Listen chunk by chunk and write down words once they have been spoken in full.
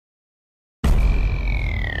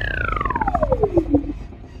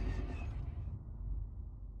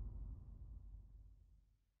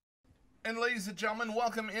ladies and gentlemen,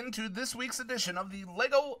 welcome into this week's edition of the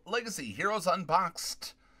LEGO Legacy Heroes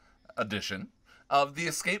Unboxed edition of the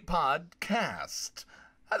Escape Podcast.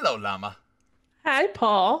 Hello, Llama. Hi,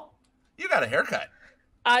 Paul. You got a haircut.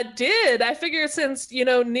 I did. I figured since,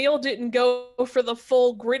 Neil didn't go for the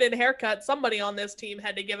full gridded haircut, somebody on this team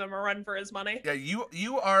had to give him a run for his money. Yeah,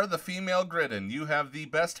 you are the female Gridden. You have the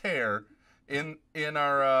best hair in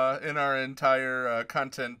our entire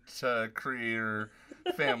content creator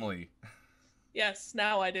family. Yes,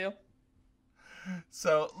 now I do.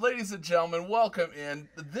 So, ladies and gentlemen, welcome in.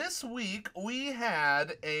 This week we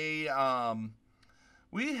had a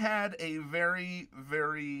very,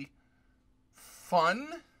 very fun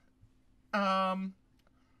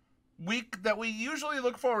week that we usually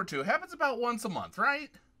look forward to. It happens about once a month, right?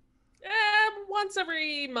 Once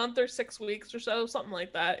every month or 6 weeks or so, something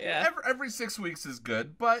like that. Yeah. Every 6 weeks is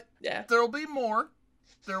good, but yeah, there'll be more.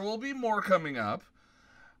 There will be more coming up.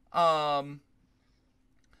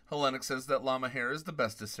 Hellenic says that llama hair is the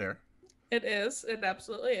bestest hair. It is. It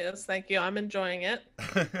absolutely is. Thank you. I'm enjoying it.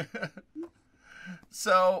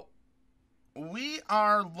 So, we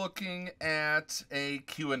are looking at a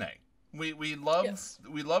Q&A. We love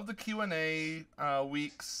the Q&A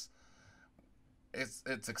weeks.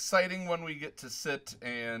 It's exciting when we get to sit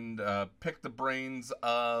and pick the brains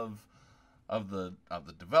of the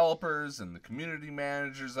developers and the community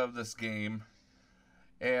managers of this game.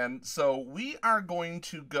 And so we are going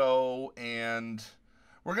to go and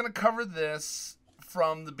we're going to cover this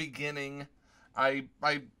from the beginning. I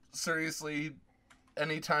seriously,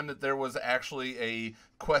 anytime that there was actually a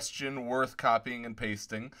question worth copying and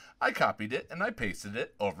pasting, I copied it and I pasted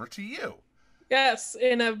it over to you. Yes,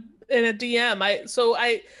 in a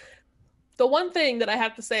DM. The one thing that I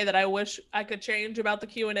have to say that I wish I could change about the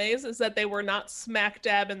Q&As is that they were not smack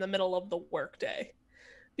dab in the middle of the workday.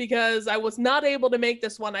 Because I was not able to make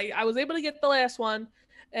this one. I was able to get the last one,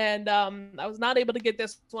 and I was not able to get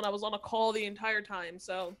this one. I was on a call the entire time.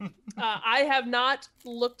 So I have not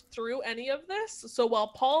looked through any of this. So while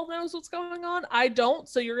Paul knows what's going on, I don't.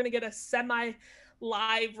 So you're going to get a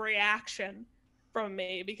semi-live reaction from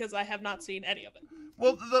me because I have not seen any of it.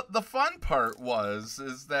 Well, the fun part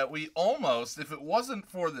is that we almost, if it wasn't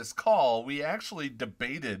for this call, we actually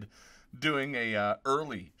debated doing a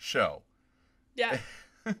early show. Yeah.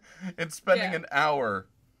 And spending an hour.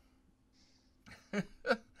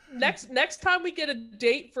 Next time we get a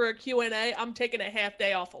date for a Q&A, I'm taking a half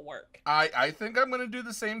day off of work. I think I'm going to do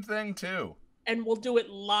the same thing too. And we'll do it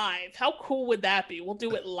live. How cool would that be? We'll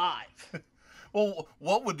do it live. Well,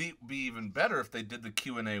 what would be even better if they did the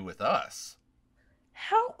Q&A with us?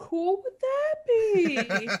 How cool would that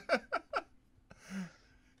be?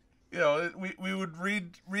 You know, we would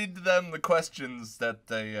read to them the questions that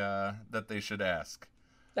they should ask.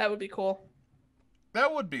 That would be cool.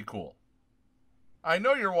 That would be cool. I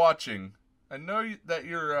know you're watching. I know that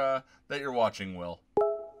you're watching, Will.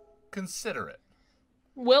 Consider it.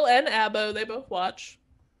 Will and Abbo, they both watch.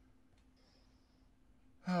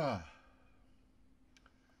 All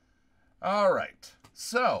right.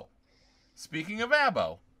 So, speaking of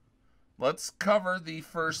Abbo, let's cover the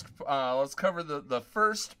first. Let's cover the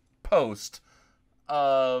first post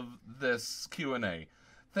of this Q&A.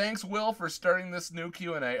 Thanks, Will, for starting this new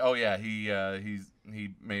Q&A. Oh yeah, he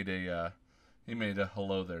made a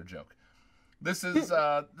hello there joke. This is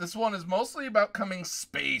this one is mostly about coming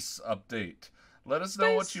space update. Let us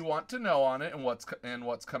know what you want to know on it and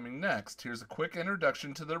what's coming next. Here's a quick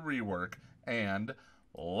introduction to the rework, and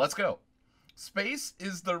let's go. Space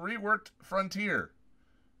is the reworked frontier.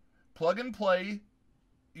 Plug and play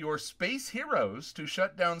your space heroes to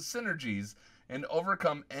shut down synergies and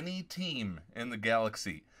overcome any team in the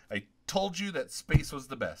galaxy. I told you that space was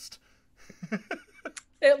the best.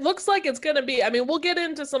 It looks like it's going to be. I mean, we'll get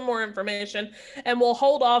into some more information, and we'll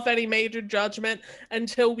hold off any major judgment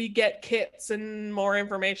until we get kits and more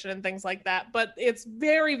information and things like that. But it's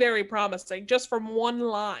very, very promising, just from one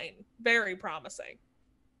line. Very promising.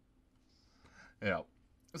 Yeah.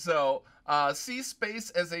 So, see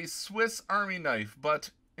space as a Swiss Army knife,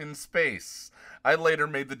 but in space. I later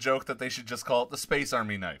made the joke that they should just call it the Space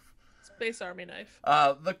Army knife. Space Army knife.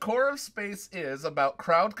 The core of space is about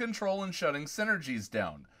crowd control and shutting synergies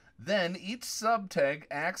down. Then each sub-tag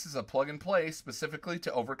acts as a plug-and-play specifically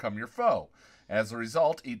to overcome your foe. As a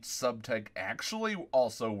result, each sub-tag actually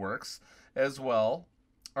also works as well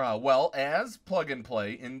as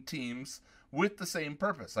plug-and-play in teams with the same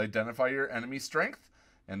purpose. Identify your enemy strength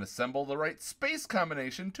and assemble the right space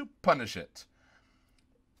combination to punish it.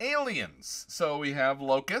 Aliens. So we have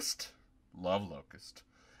Locust. Love Locust.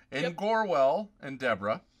 And Gorwell and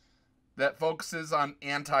Deborah. That focuses on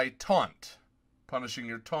anti-taunt. Punishing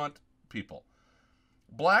your taunt people.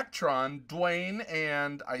 Blacktron, Dwayne,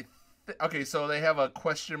 and okay, so they have a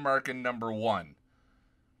question mark in number 1.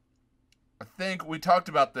 I think we talked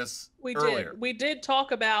about this earlier. We did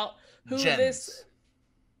talk about who Jens. this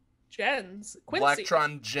Jens Quincy.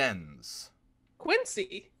 Blacktron Jens.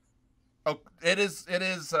 Quincy. Oh, it is.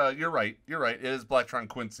 You're right. It is Blacktron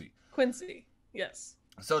Quincy. Quincy. Yes.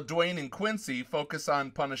 So Dwayne and Quincy focus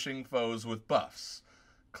on punishing foes with buffs.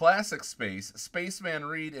 Classic Space, Spaceman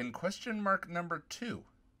Reed, and question mark number 2.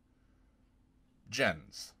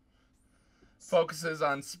 Jens focuses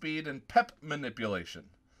on speed and pep manipulation.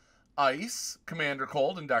 Ice, Commander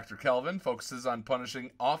Cold, and Dr. Kelvin focuses on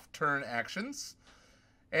punishing off-turn actions.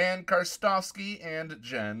 And Karstofsky and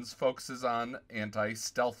Jens focuses on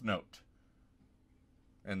anti-stealth note.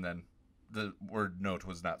 And then the word note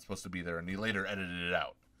was not supposed to be there, and he later edited it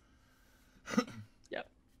out. Yep.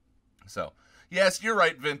 So, yes, you're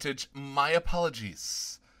right, Vintage. My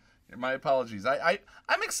apologies.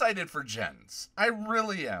 I'm excited for Jens. I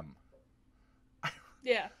really am.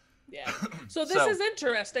 Yeah. So this is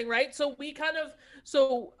interesting, right? So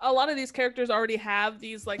a lot of these characters already have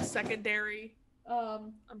these like secondary.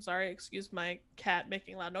 I'm sorry, excuse my cat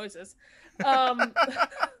making loud noises.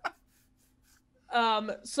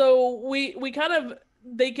 So we kind of,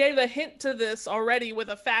 they gave a hint to this already with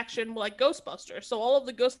a faction like Ghostbusters. So all of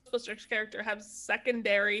the Ghostbusters characters have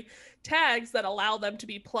secondary tags that allow them to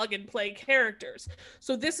be plug and play characters.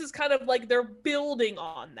 So this is kind of like they're building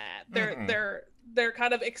on that. They're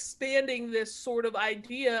kind of expanding this sort of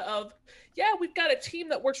idea of, yeah, we've got a team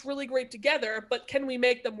that works really great together, but can we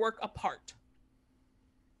make them work apart?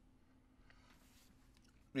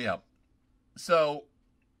 Yeah. So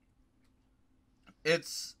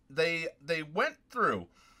they went through.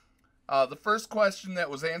 The first question that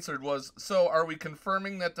was answered was, so are we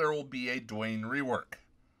confirming that there will be a Dwayne rework?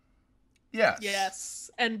 Yes.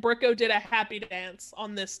 Yes. And Bricko did a happy dance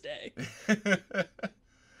on this day.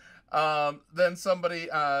 Then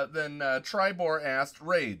Tribor asked,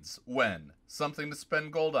 raids, when? Something to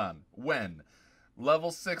spend gold on, when?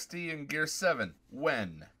 Level 60 in Gear 7,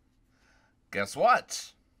 when? Guess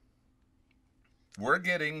what? We're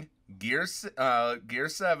getting Gear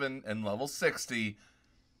 7 and level 60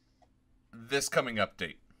 this coming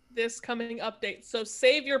update. So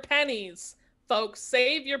save your pennies, folks.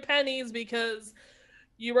 Save your pennies, because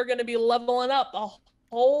you are going to be leveling up a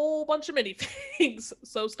whole bunch of minifigs.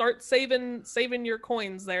 So start saving your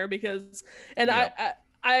coins there, because I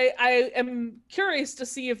am curious to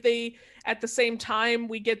see if they, at the same time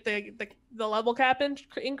we get the level cap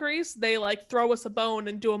increase, they like throw us a bone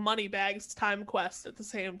and do a money bags time quest at the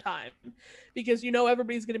same time, because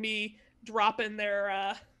everybody's going to be dropping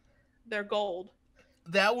their gold.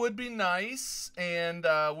 That would be nice, and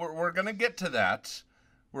we're going to get to that.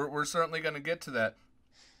 We're certainly going to get to that.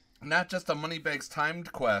 Not just a money bags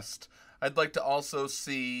timed quest. I'd like to also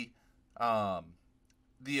see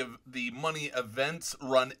the money events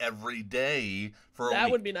run every day for a week.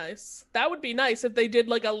 That would be nice. That would be nice if they did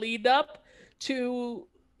like a lead up to,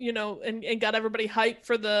 and got everybody hyped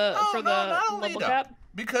for the level cap.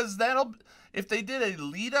 Because if they did a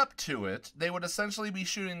lead up to it, they would essentially be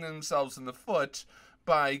shooting themselves in the foot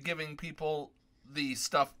by giving people the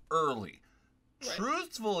stuff early. Right.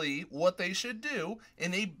 Truthfully, what they should do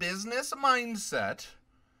in a business mindset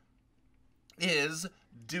is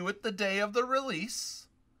do it the day of the release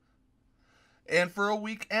and for a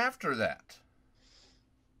week after that.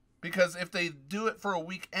 Because if they do it for a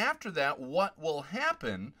week after that, what will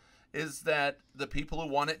happen is that the people who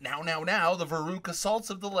want it now, the Varuk assaults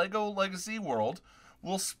of the Lego Legacy world,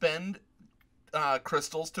 will spend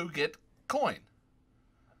crystals to get coin.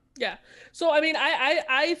 Yeah. So, I mean,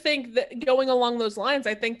 I think that going along those lines,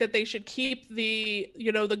 I think that they should keep the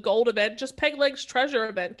gold event, just Peg Leg's treasure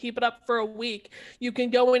event, keep it up for a week. You can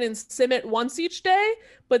go in and sim it once each day,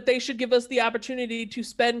 but they should give us the opportunity to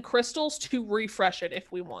spend crystals to refresh it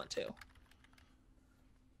if we want to.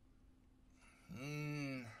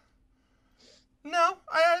 No,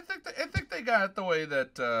 I think they got it the way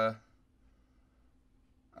that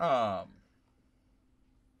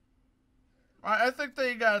I think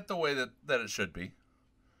they got it the way that it should be.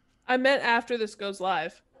 I meant after this goes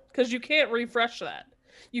live, because you can't refresh that.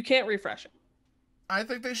 You can't refresh it. I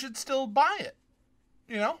think they should still buy it.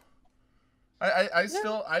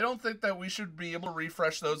 I don't think that we should be able to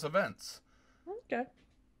refresh those events. Okay.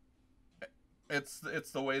 It's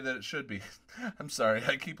the way that it should be. I'm sorry,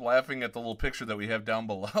 I keep laughing at the little picture that we have down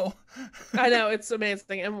below. I know, it's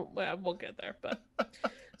amazing, and we'll get there. But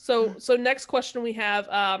so next question we have.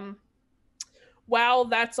 Wow,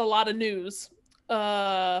 that's a lot of news.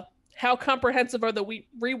 How comprehensive are the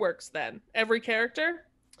reworks then? Every character?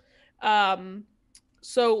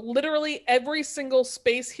 So literally every single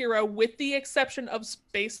space hero, with the exception of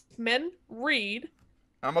Spaceman Reed,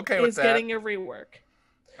 I'm okay with is that. getting a rework.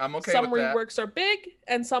 I'm okay Some with that. reworks are big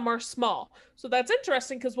and some are small. So that's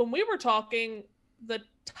interesting because when we were talking, the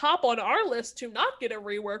top on our list to not get a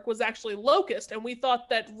rework was actually Locust, and we thought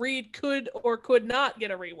that Reed could or could not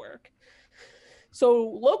get a rework. So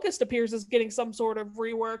Locust appears as getting some sort of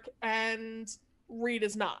rework, and Reed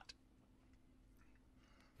is not.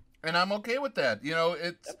 And I'm okay with that. You know,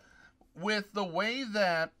 it's with the way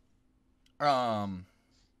that um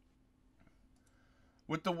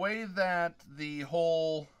the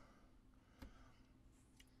whole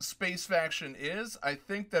space faction is, I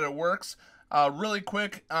think that it works. Really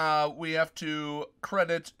quick, we have to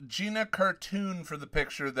credit Gina Cartoon for the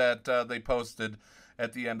picture that they posted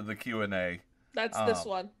at the end of the Q&A. That's this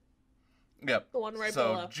one. Yep. The one right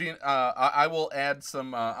so below. Gina, I will add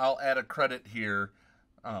some. I'll add a credit here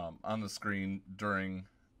on the screen during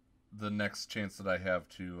the next chance that I have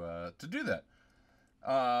to do that.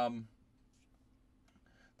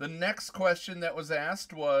 The next question that was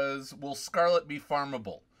asked was, will Scarlet be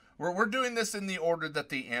farmable? We're doing this in the order that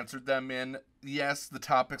they answered them in. Yes, the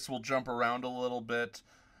topics will jump around a little bit.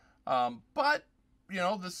 But, you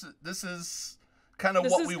know, this is kind of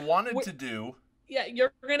what we wanted to do. Yeah,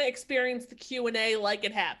 you're going to experience the Q&A like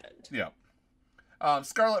it happened. Yeah.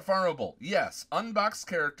 Scarlet farmable. Yes. Unboxed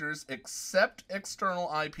characters except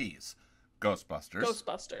external IPs.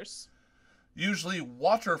 Ghostbusters. Usually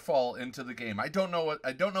waterfall into the game. I don't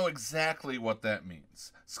know exactly what that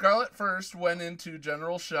means. Scarlet first went into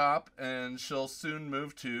general shop, and she'll soon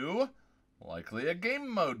move to likely a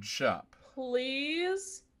game mode shop.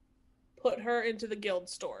 Please put her into the guild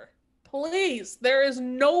store. Please. There is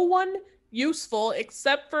no one useful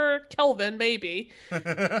except for Kelvin, maybe,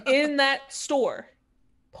 in that store.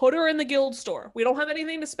 Put her in the guild store. We don't have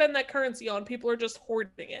anything to spend that currency on. People are just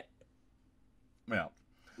hoarding it. Yeah.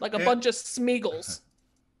 Like a bunch of Smeagol's.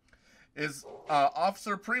 Is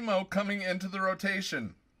Officer Primo coming into the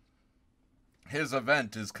rotation? His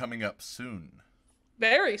event is coming up soon.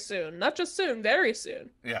 Very soon. Not just soon, very soon.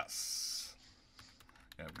 Yes.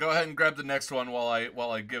 Yeah, go ahead and grab the next one while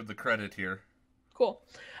I give the credit here. Cool.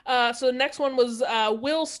 So the next one was,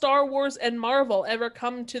 will Star Wars and Marvel ever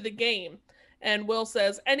come to the game? And Will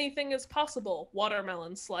says, anything is possible,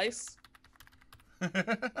 watermelon slice.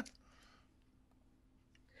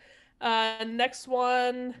 Next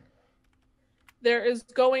one, there is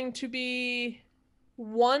going to be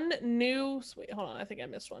one new... Wait, hold on. I think I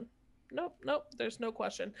missed one. Nope. There's no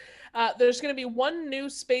question. There's going to be one new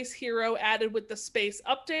space hero added with the space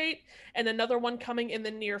update, and another one coming in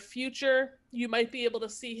the near future. You might be able to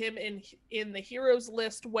see him in the heroes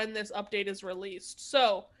list when this update is released.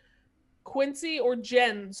 So, Quincy or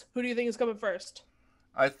Jens, who do you think is coming first?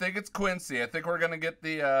 I think it's Quincy. I think we're gonna get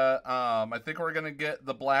the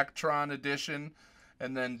Blacktron edition,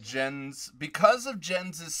 and then Jens, because of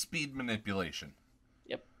Jens's speed manipulation.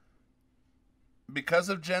 Yep. Because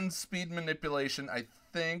of Jens' speed manipulation, I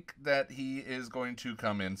think that he is going to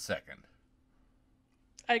come in second.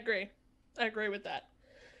 I agree with that.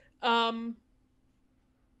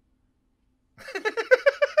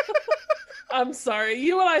 I'm sorry.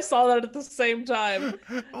 You and I saw that at the same time.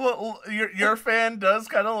 Well, your fan does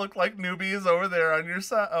kind of look like Newbie over there on your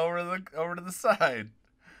side, over to the side.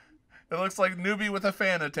 It looks like Newbie with a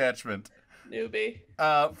fan attachment. Newbie.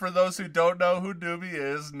 For those who don't know who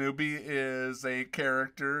Newbie is a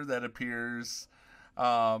character that appears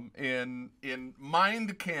in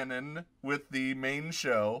Mind Canon with the main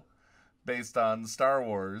show based on Star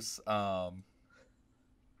Wars.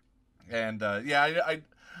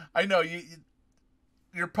 I know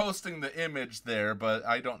you're posting the image there, but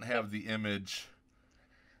I don't have the image.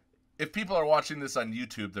 If people are watching this on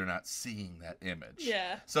YouTube, they're not seeing that image.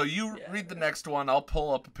 Yeah. So read the next one. I'll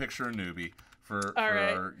pull up a picture of Newbie for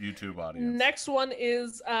our YouTube audience. Next one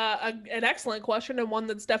is an excellent question, and one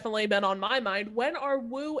that's definitely been on my mind. When are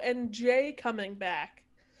Wu and Jay coming back?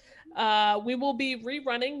 We will be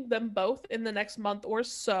rerunning them both in the next month or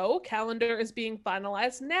so. Calendar is being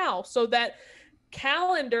finalized now, so that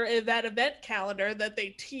event calendar that they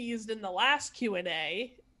teased in the last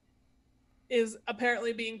Q&A is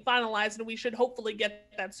apparently being finalized, and we should hopefully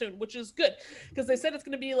get that soon, which is good because they said it's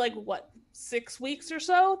going to be like 6 weeks or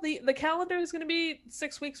so. The calendar is going to be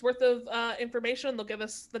 6 weeks worth of information. They'll give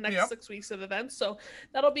us the next 6 weeks of events, so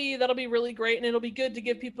that'll be really great, and it'll be good to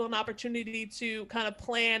give people an opportunity to kind of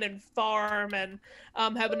plan and farm and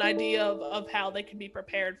have an idea of how they can be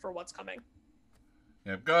prepared for what's coming.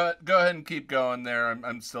 Yeah, go ahead and keep going there.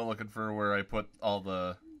 I'm still looking for where I put all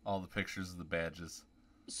the pictures of the badges.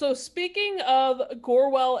 So speaking of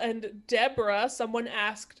Gorwell and Deborah, someone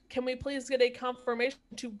asked, can we please get a confirmation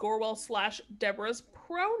to Gorwell/Deborah's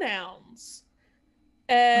pronouns?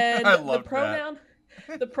 And I the loved that. pronoun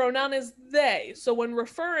the pronoun is they. So when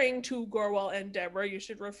referring to Gorwell and Deborah, you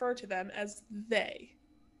should refer to them as they.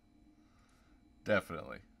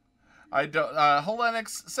 Definitely. I don't.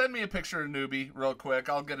 Helenix, send me a picture of Newbie real quick.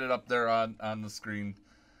 I'll get it up there on the screen.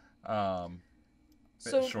 So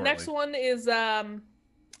shortly. next one is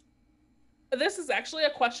this is actually a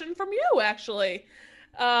question from you, actually.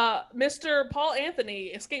 Mr. Paul Anthony,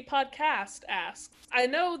 Escape Podcast, asks, I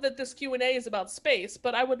know that this Q&A is about space,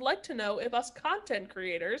 but I would like to know if us content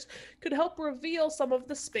creators could help reveal some of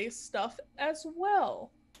the space stuff as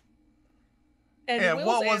well. And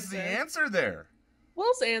what was the answer there?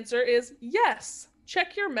 Will's answer is yes.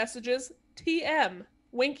 Check your messages, TM,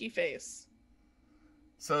 winky face.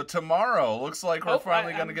 So tomorrow, looks like we're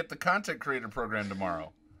finally going to get the content creator program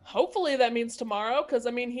tomorrow. Hopefully that means tomorrow, because,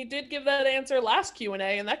 I mean, he did give that answer last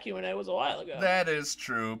Q&A, and that Q&A was a while ago. That is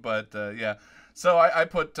true, but, yeah. So I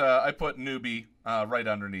put Newbie right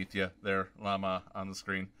underneath you there, Llama, on the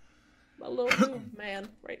screen. A little zoom man,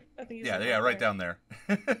 right? I think he's right down there.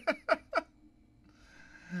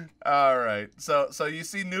 All right. So you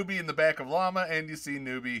see Newbie in the back of Llama, and you see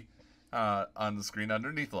Newbie on the screen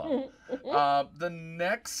underneath Llama. The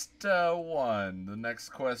next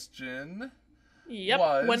question.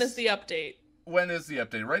 Yep. When is the update? When is the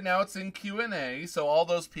update? Right now it's in Q&A, so all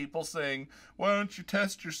those people saying, why don't you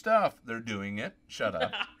test your stuff? They're doing it. Shut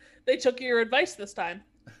up. They took your advice this time.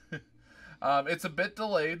 It's a bit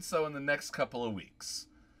delayed, so in the next couple of weeks.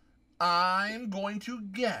 I'm going to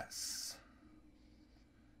guess,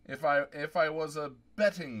 if I was a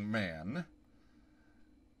betting man,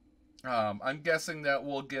 I'm guessing that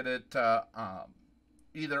we'll get it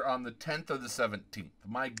either on the 10th or the 17th.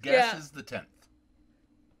 My guess is the 10th.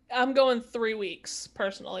 I'm going 3 weeks,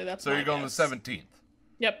 personally. That's so you're going guess. The 17th.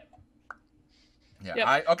 Yep. Yeah.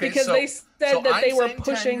 Yep. Okay. Because they said that they were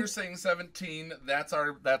pushing. 10, you're saying 17. That's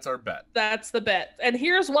our bet. That's the bet. And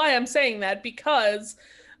here's why I'm saying that, because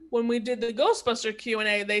when we did the Ghostbuster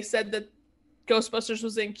Q&A, they said that Ghostbusters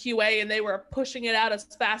was in QA and they were pushing it out as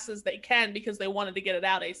fast as they can because they wanted to get it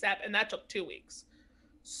out ASAP, and that took 2 weeks.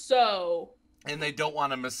 So. And they don't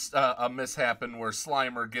want a mishap where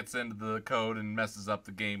Slimer gets into the code and messes up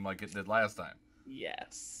the game like it did last time.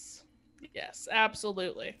 Yes. Yes,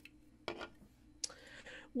 absolutely.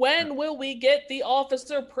 When will we get the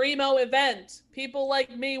Officer Primo event? People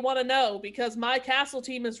like me want to know, because my castle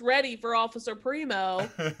team is ready for Officer Primo,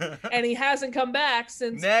 and he hasn't come back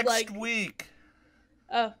since next week.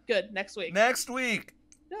 Oh, good. Next week. Next week.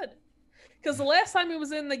 Good. Because the last time he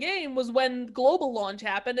was in the game was when Global Launch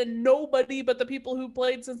happened, and nobody but the people who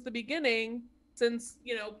played since the beginning, since,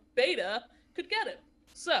 beta, could get it.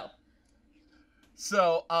 So,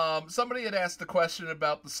 somebody had asked a question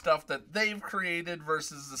about the stuff that they've created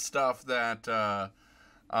versus the stuff that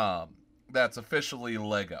that's officially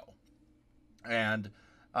Lego, and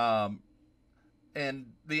the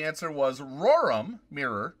answer was Roram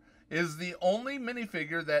Mirror is the only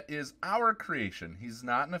minifigure that is our creation. He's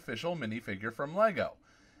not an official minifigure from Lego.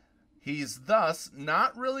 He's thus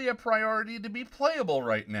not really a priority to be playable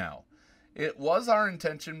right now. It was our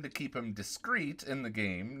intention to keep him discreet in the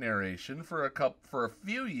game narration for a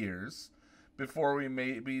few years before we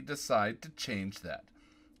maybe decide to change that.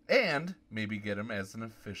 And maybe get him as an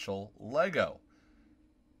official Lego.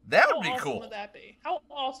 That would be cool. How awesome would that be? How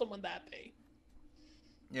awesome would that be?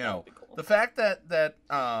 Cool. The fact that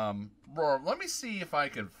Roram, let me see if I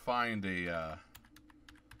can find a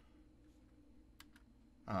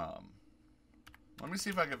let me see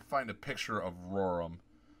if I can find a picture of Roram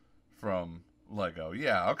from Lego.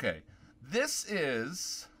 Yeah, okay. This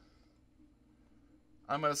is,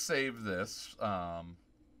 I'm going to save this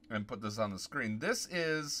and put this on the screen. This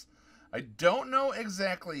is, I don't know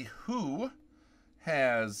exactly who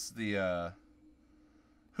has the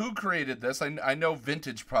who created this? I know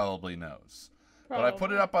Vintage probably knows. But I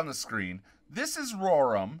put it up on the screen. This is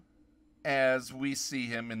Roram as we see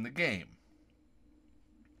him in the game.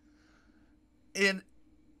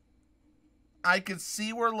 I could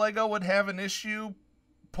see where Lego would have an issue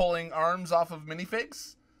pulling arms off of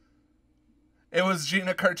minifigs. It was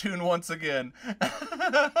Gina Cartoon once again.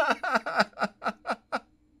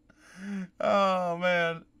 Oh,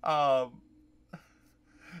 man.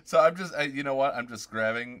 So I'm just, you know what? I'm just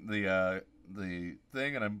grabbing the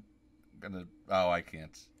thing, and I'm gonna. Oh, I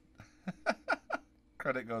can't.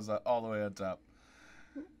 Credit goes all the way on top.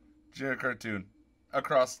 Gina Cartoon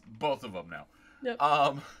across both of them now. Yep.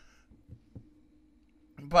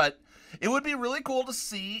 But It would be really cool to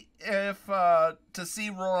see if to see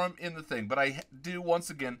Roram in the thing, but I do once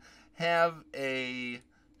again have a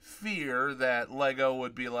fear that Lego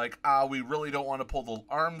would be like, we really don't want to pull the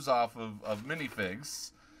arms off of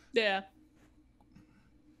minifigs. Yeah.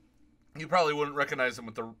 You probably wouldn't recognize him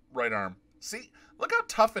with the right arm. See, look how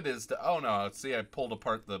tough it is to. Oh no! See, I pulled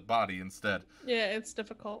apart the body instead. Yeah, it's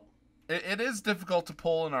difficult. It is difficult to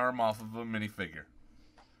pull an arm off of a minifigure.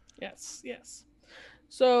 Yes, yes.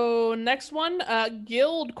 So next one,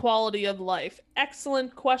 guild quality of life.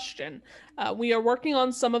 Excellent question. We are working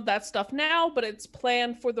on some of that stuff now, but it's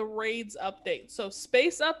planned for the raids update. So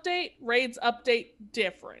space update, raids update,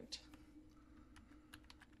 different.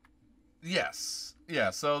 Yes, yeah.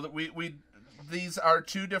 So that we these are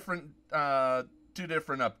two different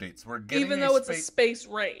updates. We're getting even though it's a space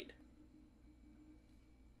raid.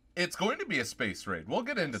 It's going to be a space raid. We'll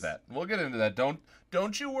get into that.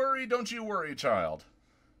 Don't you worry, child.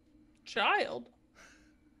 Child?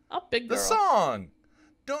 Oh, big girl. The song.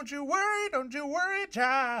 Don't you worry,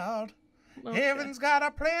 child. Okay. Heaven's got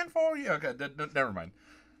a plan for you. Okay, never mind.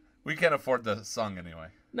 We can't afford the song anyway.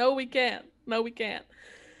 No, we can't.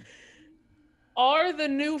 Are the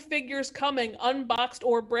new figures coming unboxed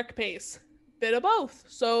or brick pace? Bit of both.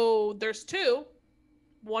 So there's two.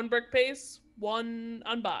 One brick pace, one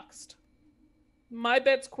unboxed. My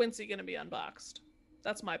bet's Quincy gonna be unboxed.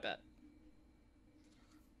 That's my bet.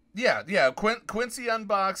 Yeah. Quincy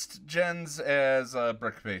unboxed, Jen's as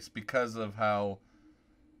brick pace because of how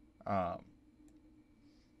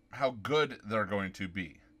good they're going to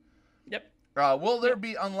be. Yep. Will there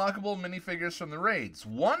be unlockable minifigures from the raids?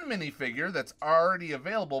 One minifigure that's already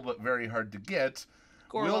available but very hard to get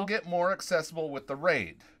will get more accessible with the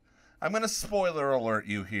raid. I'm going to spoiler alert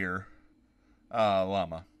you here,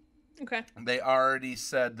 Llama. Okay. They already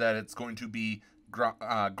said that it's going to be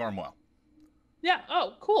Gormwell. Yeah.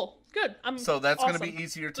 Oh, cool. Good. So that's awesome. going to be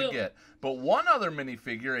easier to get. But one other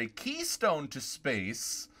minifigure, a Keystone to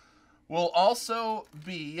Space, will also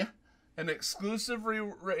be an exclusive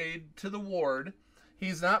raid to the Ward.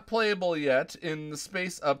 He's not playable yet in the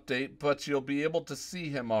space update, but you'll be able to see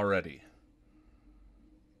him already.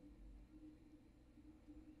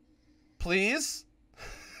 Please?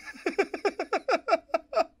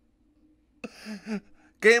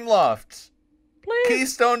 Gameloft. Please.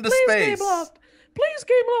 Keystone to Space. Gameloft. Please,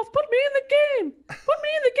 Gameloft, put me in the game. Put me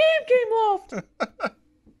in the game, Gameloft.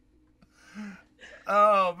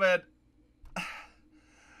 Oh, man.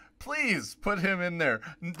 Please put him in there.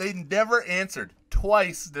 They never answered.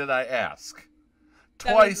 Twice did I ask.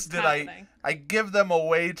 Twice did I give them a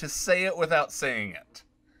way to say it without saying it.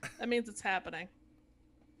 That means it's happening.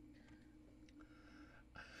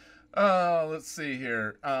 Let's see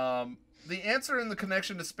here. The answer in the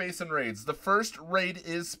connection to space and raids. The first raid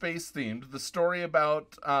is space themed. The story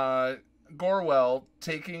about Gorwell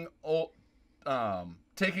taking over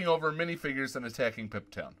minifigures and attacking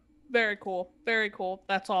Piptown. Very cool. Very cool.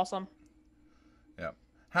 That's awesome. Yeah.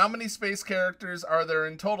 How many space characters are there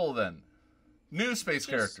in total then? New space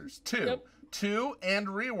characters. 2. Yep. 2 and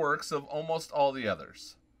reworks of almost all the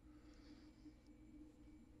others.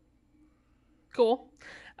 Cool.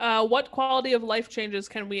 What quality of life changes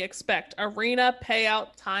can we expect? Arena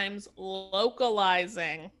payout times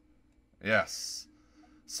localizing. Yes.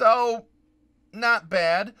 So, not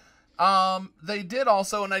bad. They did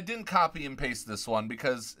also, and I didn't copy and paste this one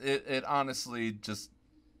because it honestly just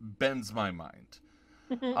bends my mind.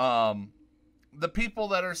 The people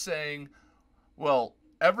that are saying, well,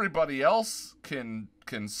 everybody else can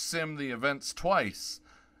sim the events twice.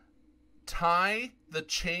 Tie the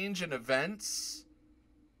change in events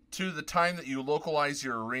to the time that you localize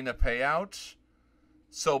your arena payout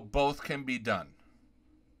so both can be done.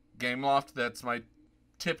 Gameloft, that's my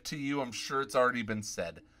tip to you. I'm sure it's already been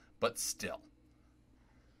said, but still.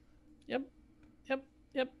 Yep.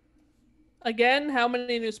 Again, how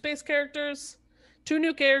many new space characters? 2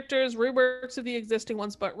 new characters, reworks of the existing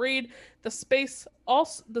ones, but read. The space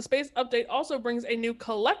update also brings a new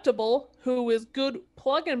collectible who is good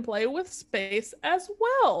plug and play with space as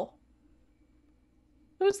well.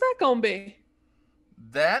 Who's that gonna be?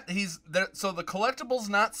 He's there. So the collectible's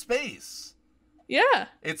not space. Yeah.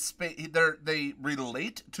 It's space. They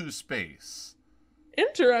relate to space.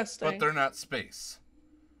 Interesting. But they're not space.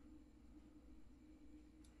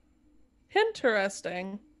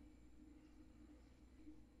 Interesting.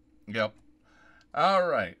 Yep. All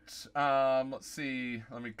right. Let's see.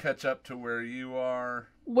 Let me catch up to where you are.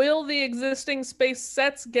 Will the existing space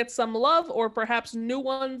sets get some love or perhaps new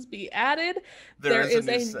ones be added? There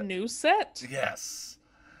is a new set. Yes.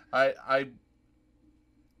 I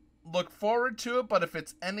look forward to it, but if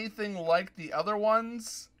it's anything like the other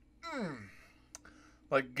ones,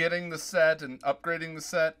 Like getting the set and upgrading the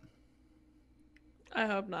set. I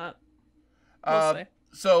hope not. We'll see.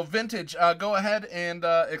 So Vintage, go ahead and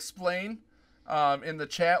explain in the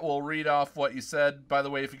chat. We'll read off what you said. By the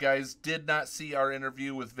way, if you guys did not see our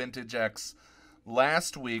interview with Vintage X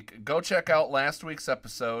last week, go check out last week's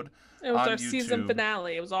episode. It was on our YouTube. Season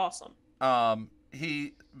finale. It was awesome.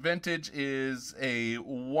 Vintage is a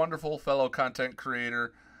wonderful fellow content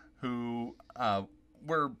creator who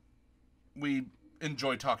we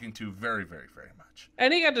enjoy talking to very, very, very much.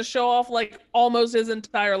 And he got to show off like almost his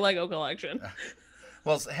entire Lego collection.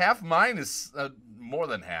 Well, half mine is more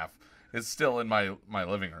than half is still in my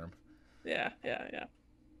living room. Yeah.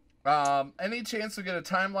 Any chance to get a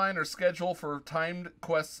timeline or schedule for timed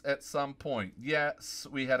quests at some point? Yes,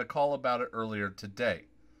 we had a call about it earlier today.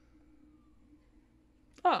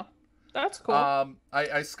 Oh, that's cool.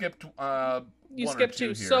 I skipped you one skipped or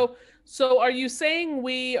two two. here. So are you saying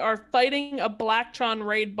we are fighting a Blacktron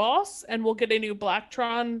raid boss and we'll get a new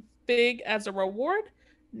Blacktron fig as a reward?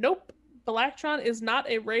 Nope. Blacktron is not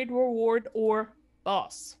a raid reward or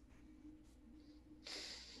boss.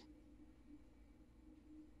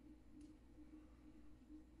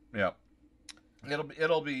 Yeah.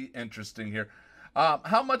 It'll be interesting here.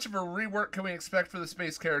 How much of a rework can we expect for the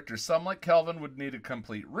space characters? Some, like Kelvin, would need a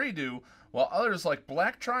complete redo, while others, like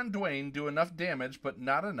Blacktron Dwayne, do enough damage but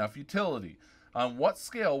not enough utility. On what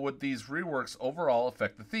scale would these reworks overall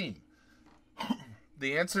affect the theme?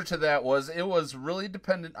 The answer to that was it was really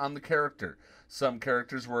dependent on the character. Some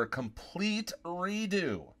characters were a complete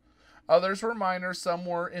redo. Others were minor, some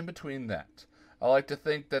were in between that. I like to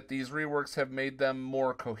think that these reworks have made them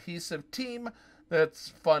more cohesive team that's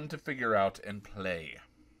fun to figure out and play.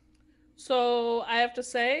 So I have to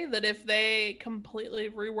say that if they completely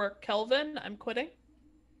rework Kelvin, I'm quitting.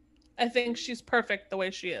 I think she's perfect the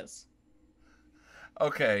way she is.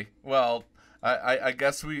 Okay, well, I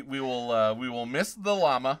guess we will miss the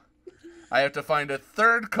llama. I have to find a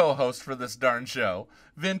third co-host for this darn show.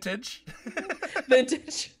 Vintage.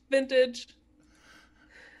 Vintage.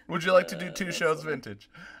 Would you like to do two shows, funny. Vintage?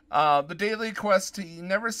 The daily quest, he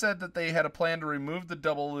never said that they had a plan to remove the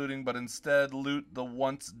double looting, but instead loot the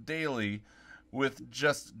once daily with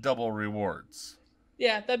just double rewards.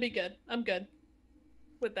 Yeah, that'd be good. I'm good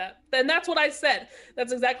with that. And that's what I said.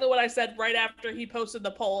 That's exactly what I said right after he posted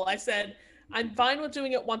the poll. I said, I'm fine with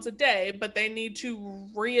doing it once a day, but they need to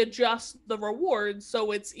readjust the rewards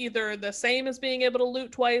so it's either the same as being able to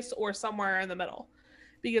loot twice or somewhere in the middle.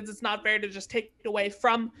 Because it's not fair to just take it away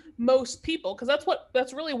from most people, because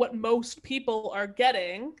that's really what most people are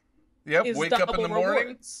getting. Yep, wake up in the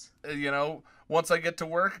morning, rewards. Once I get to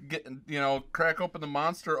work, crack open the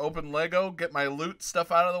monster, open Lego, get my loot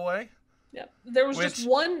stuff out of the way. Yeah, there's just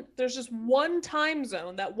one time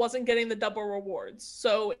zone that wasn't getting the double rewards.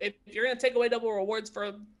 So if you're gonna take away double rewards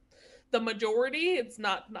for the majority,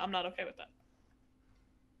 I'm not okay with that.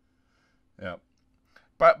 Yeah.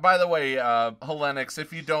 By the way, Hellenix,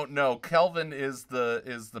 if you don't know, Kelvin is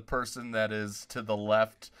the person that is to the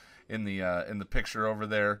left in the picture over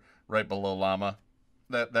there, right below Llama.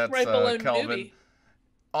 That's right below Kelvin.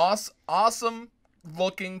 Awesome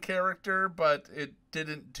looking character, but it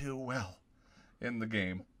didn't do well in the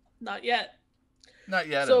game. Not yet. Not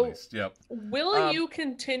yet, at least. Yep. Will you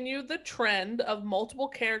continue the trend of multiple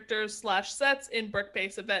characters / sets in brick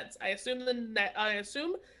pace events? I assume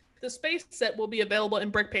the space set will be available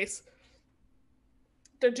in brick pace.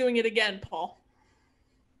 They're doing it again, Paul.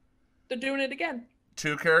 They're doing it again.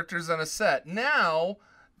 2 characters in a set. Now,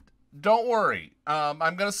 don't worry. I'm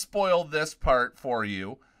going to spoil this part for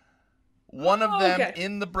you. One of them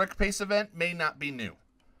in the brick pace event may not be new.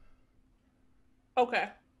 Okay.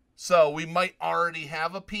 So we might already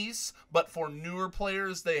have a piece, but for newer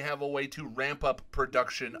players, they have a way to ramp up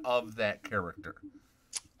production of that character.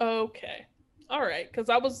 Okay. All right, because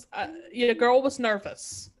I was, your girl was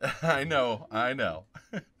nervous. I know.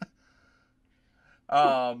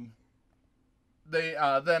 They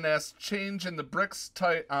then asked change in the bricks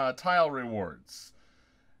tile rewards.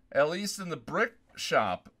 At least in the brick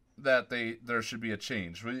shop, that there should be a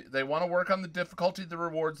change. They want to work on the difficulty of the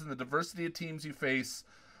rewards and the diversity of teams you face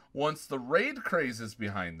once the raid craze is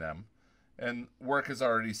behind them, and work has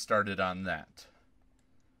already started on that.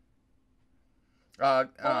 I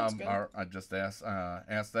just asked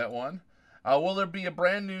that one. Will there be a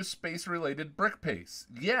brand new space-related brick pace?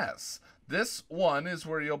 Yes. This one is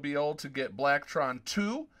where you'll be able to get Blacktron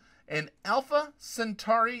 2 and Alpha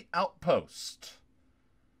Centauri Outpost.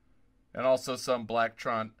 And also some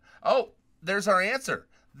Blacktron... Oh, there's our answer.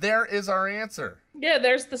 There is our answer. Yeah,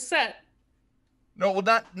 there's the set. No,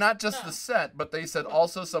 well, not just No. the set, but they said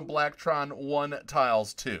also some Blacktron 1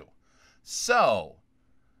 tiles too. So.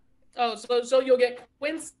 Oh, so you'll get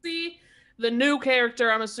Quincy, the new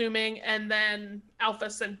character, I'm assuming, and then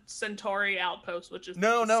Alpha Centauri Outpost, which is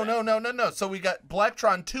No. the set. So we got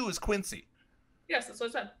Blacktron 2 is Quincy. Yes, that's what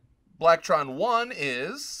I said. Blacktron 1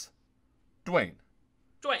 is Dwayne.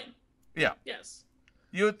 Dwayne. Yeah. Yes.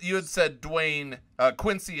 You had said Dwayne,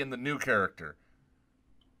 Quincy in the new character.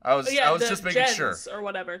 I was just making sure. Or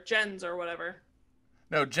whatever. Jens or whatever.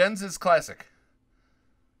 No, Jens is classic.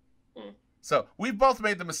 So we've both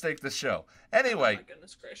made the mistake this show. Anyway. Oh my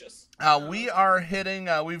goodness gracious. We are hitting,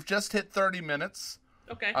 we've just hit 30 minutes.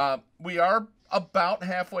 Okay. We are about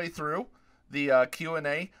halfway through the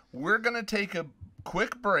Q&A. We're going to take a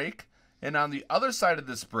quick break. And on the other side of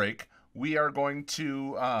this break, we are going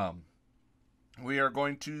to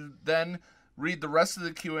then read the rest of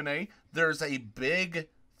the Q&A. There's a big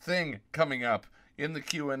thing coming up in the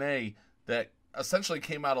Q&A that essentially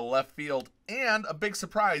came out of left field, and a big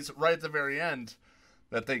surprise right at the very end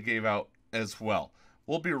that they gave out as well.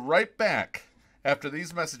 We'll be right back after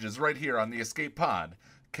these messages right here on the Escape Pod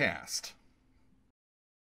cast.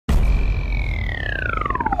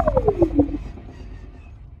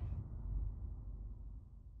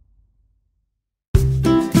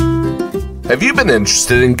 Have you been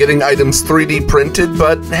interested in getting items 3D printed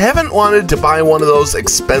but haven't wanted to buy one of those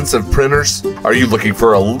expensive printers? Are you looking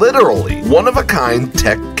for a literally one-of-a-kind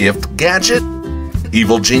tech gift gadget?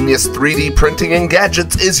 Evil Genius 3D Printing and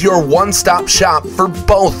Gadgets is your one-stop shop for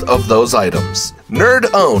both of those items.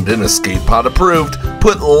 Nerd-owned and Escape Pod approved,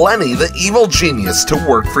 put Lenny the Evil Genius to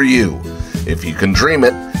work for you. If you can dream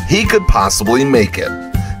it, he could possibly make it.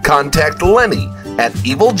 Contact Lenny at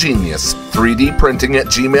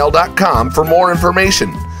evilgenius3dprinting@gmail.com for more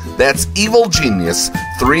information. That's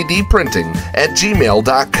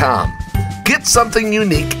evilgenius3dprinting@gmail.com. Get something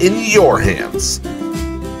unique in your hands.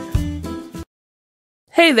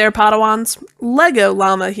 Hey there, Padawans. Lego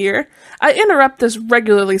Llama here. I interrupt this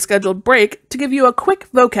regularly scheduled break to give you a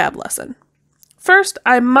quick vocab lesson. First,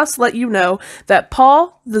 I must let you know that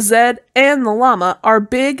Paul, the Zed, and the llama are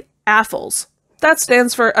big AFFLs. That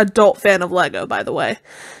stands for Adult Fan of Lego, by the way.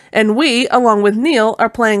 And we, along with Neil, are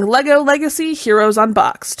playing Lego Legacy Heroes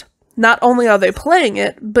Unboxed. Not only are they playing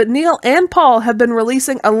it, but Neil and Paul have been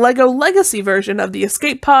releasing a Lego Legacy version of the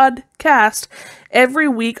Escape Pod cast every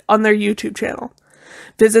week on their YouTube channel.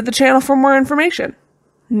 Visit the channel for more information.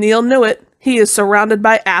 Neil knew it. He is surrounded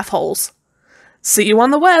by AFFLs. See you on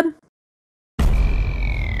the web.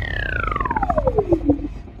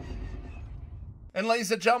 And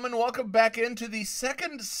ladies and gentlemen, welcome back into the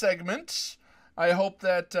second segment. I hope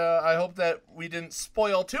that we didn't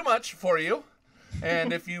spoil too much for you.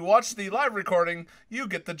 And if you watch the live recording, you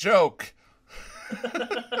get the joke.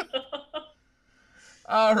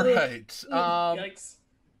 All right. Yikes.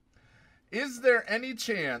 Is there any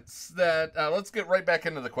chance that let's get right back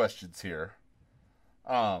into the questions here.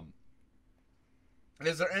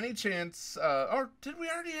 Is there any chance, or did we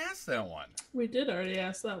already ask that one? We did already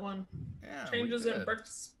ask that one. Yeah, Changes in brick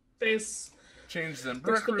space. Changes in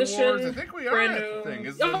brick Expedition, rewards. I think we are at the thing.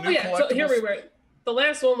 Is the new So here we collectibles? were. The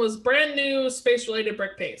last one was brand new space-related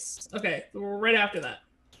brick pace. Okay, we're right after that.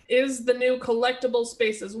 Is the new collectible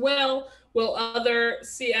space as well? Will other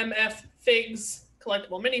CMF figs,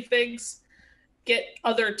 collectible minifigs, get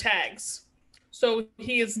other tags? So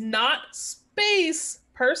he is not space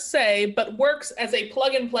per se, but works as a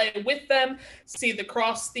plug and play with them. See the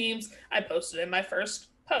cross themes I posted in my first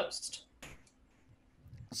post.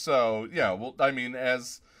 So yeah, well, I mean,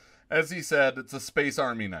 as he said, it's a space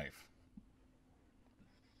army knife.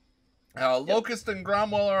 Locust and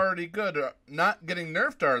Gromwell are already good. Not getting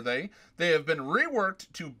nerfed, are they? They have been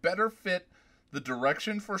reworked to better fit the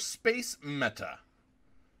direction for space meta.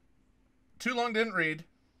 Too long didn't read.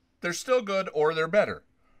 They're still good, or they're better.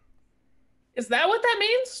 Is that what that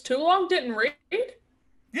means? Too long didn't read?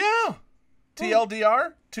 Yeah.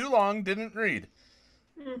 TLDR, too long didn't read.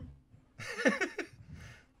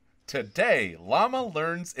 Today, Llama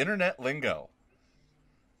learns internet lingo.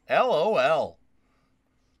 LOL.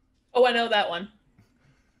 Oh, I know that one.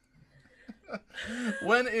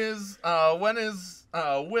 When is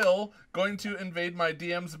Will going to invade my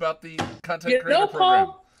DMs about the content creator program?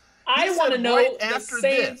 Paul, I want to know the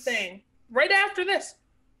same thing. Right after this.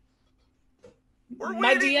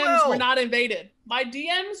 My DMs were not invaded. My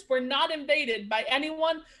DMs were not invaded by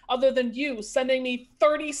anyone other than you sending me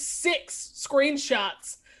 36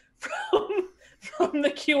 screenshots from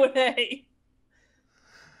the Q&A.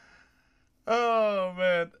 Oh,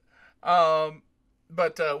 man.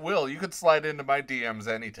 But Will, you could slide into my DMs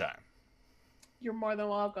anytime. You're more than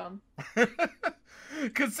welcome.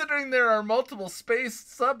 Considering there are multiple space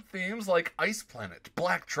sub-themes like Ice Planet,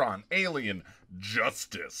 Blacktron, Alien,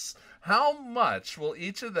 Justice, how much will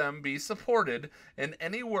each of them be supported, and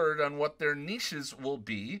any word on what their niches will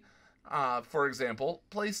be? For example,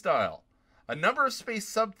 playstyle. A number of space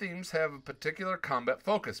sub-themes have a particular combat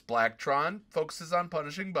focus. Blacktron focuses on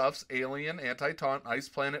punishing buffs, Alien, anti-taunt, Ice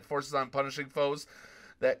Planet focuses on punishing foes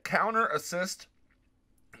that counter, assist,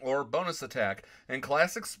 or bonus attack. And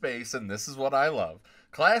Classic Space, and this is what I love,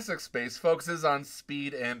 Classic Space focuses on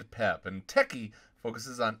speed and pep, and Techie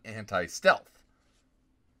focuses on anti-stealth.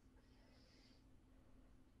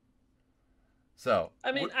 So,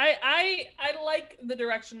 I mean, I like the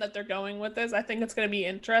direction that they're going with this. I think it's going to be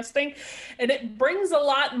interesting. And it brings a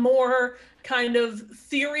lot more kind of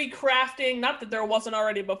theory crafting. Not that there wasn't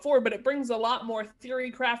already before, but it brings a lot more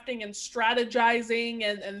theory crafting and strategizing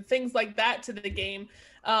and things like that to the game.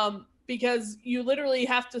 Because you literally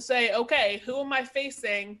have to say, okay, who am I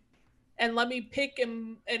facing? And let me pick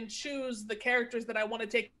and choose the characters that I want to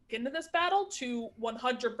take into this battle to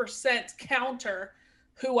 100% counter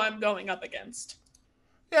who I'm going up against.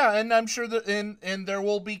 Yeah, and I'm sure that and there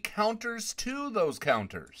will be counters to those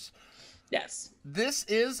counters. Yes. This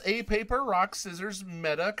is a paper, rock, scissors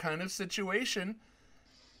meta kind of situation,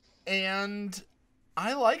 and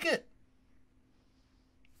I like it.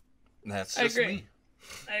 That's just me.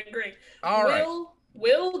 I agree. All right.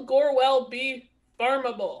 Will Gorwell be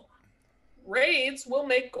farmable? Raids will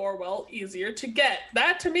make Gorwell easier to get.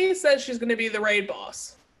 That to me says she's going to be the raid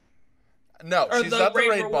boss. No, Or she's the not the raid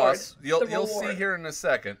raid reward. boss. You'll The see reward. here in a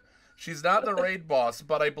second. She's not the raid boss,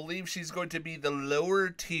 but I believe she's going to be the lower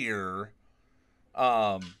tier.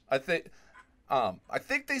 I think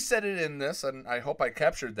they said it in this, and I hope I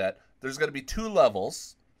captured that. There's going to be 2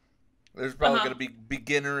 levels. There's probably going to be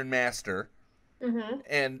beginner and master. Mm-hmm.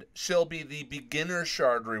 And she'll be the beginner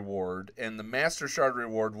shard reward, and the master shard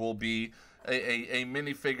reward will be a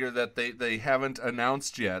minifigure that they haven't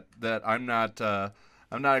announced yet. That I'm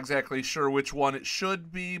not exactly sure which one it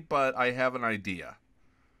should be, but I have an idea.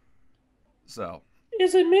 So.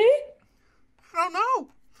 Is it me? I don't know.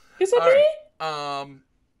 Is it All me? right.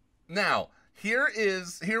 Now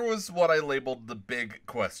here was what I labeled the big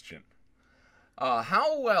question.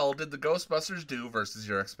 How well did the Ghostbusters do versus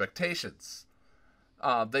your expectations?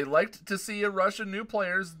 They liked to see a rush of new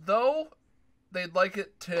players, though they'd like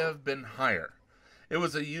it to have been higher. It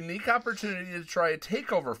was a unique opportunity to try a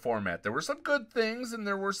takeover format. There were some good things, and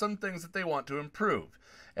there were some things that they want to improve.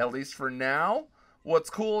 At least for now, what's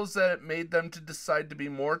cool is that it made them to decide to be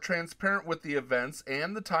more transparent with the events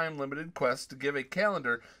and the time-limited quests to give a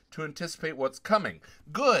calendar to anticipate what's coming.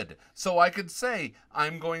 Good. So I could say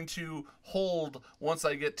I'm going to hold once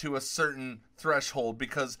I get to a certain threshold,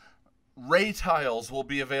 because Ray tiles will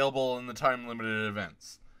be available in the time-limited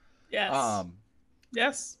events. Yes.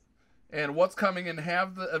 Yes. And what's coming, and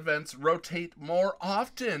have the events rotate more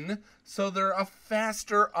often so they're a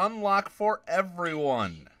faster unlock for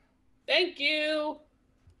everyone. Thank you.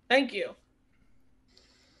 Thank you.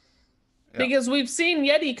 Yep. Because we've seen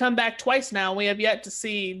Yeti come back twice now. We have yet to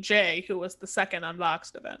see Jay, who was the second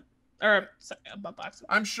unboxed event. Or second unboxed event.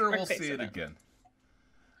 I'm sure we'll Face see it event. again.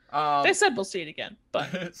 They said we'll see it again,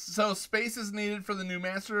 but So space is needed for the new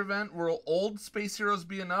master event. Will old space heroes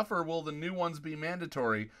be enough, or will the new ones be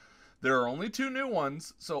mandatory? There are only 2 new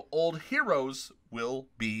ones, so old heroes will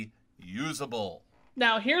be usable.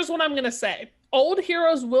 now here's what I'm going to say. Old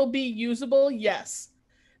heroes will be usable, yes.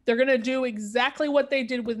 They're going to do exactly what they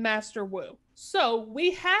did with Master Wu. So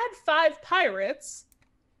we had 5 pirates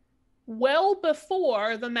well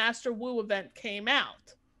before the Master Wu event came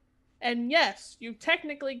out. And yes, you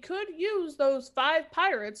technically could use those 5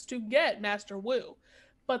 pirates to get Master Wu.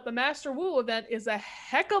 But the Master Wu event is a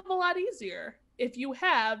heck of a lot easier if you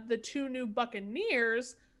have the 2 new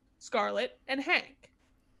Buccaneers, Scarlet and Hank.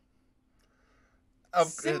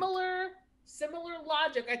 Similar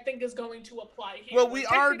logic, I think, is going to apply here. Well, we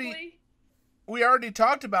already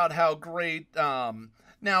talked about how great.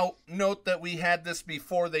 Now, note that we had this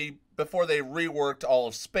before they reworked all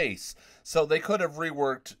of space, so they could have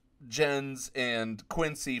reworked Jens and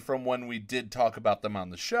Quincy from when we did talk about them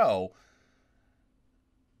on the show.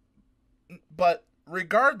 But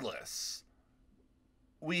regardless,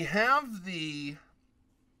 we have the.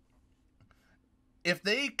 If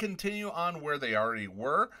they continue on where they already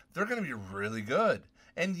were, they're going to be really good.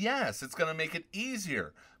 And yes, it's going to make it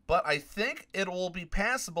easier. But I think it will be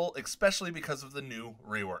passable, especially because of the new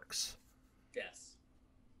reworks. Yes.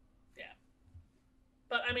 Yeah.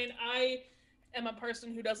 But, I mean, I am a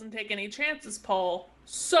person who doesn't take any chances, Paul.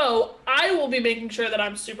 So I will be making sure that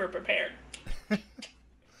I'm super prepared.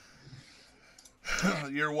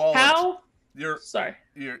 Your wallet. Sorry.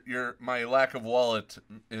 My lack of wallet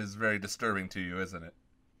is very disturbing to you, isn't it?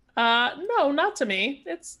 No, not to me.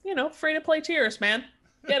 It's, free to play tiers, man.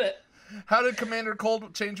 Get it. How did Commander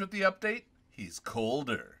Cold change with the update? He's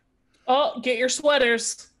colder. Oh, get your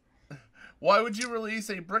sweaters. Why would you release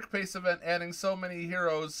a brick pace event adding so many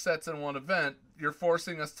heroes sets in one event? You're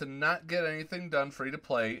forcing us to not get anything done free to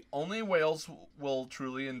play. Only whales will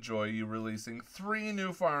truly enjoy you releasing 3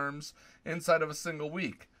 new farms inside of a single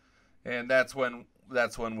week. And that's when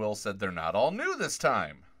Will said they're not all new this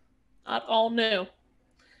time. Not all new.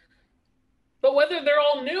 But whether they're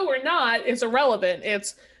all new or not is irrelevant.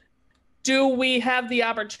 It's, do we have the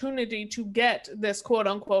opportunity to get this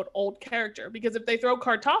quote-unquote old character? Because if they throw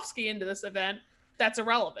Kartovsky into this event, that's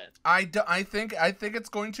irrelevant. I think it's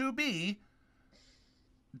going to be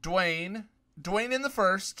Dwayne in the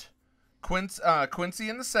first, Quincy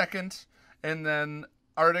in the second, and then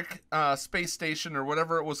Arctic Space Station or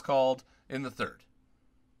whatever it was called in the third.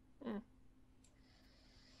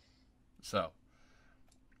 So,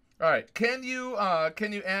 all right. Can you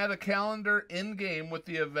add a calendar in game with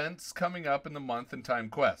the events coming up in the month and time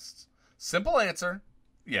quests? Simple answer,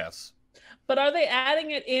 yes. But are they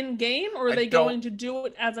adding it in game, or are they going to do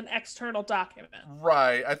it as an external document?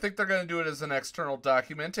 Right. I think they're going to do it as an external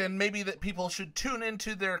document, and maybe that people should tune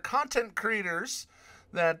into their content creators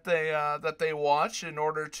that they watch in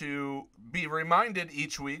order to be reminded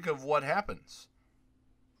each week of what happens.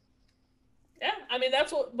 Yeah, I mean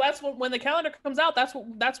that's what when the calendar comes out, that's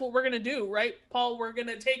what we're gonna do, right, Paul? We're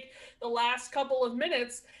gonna take the last couple of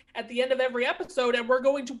minutes at the end of every episode, and we're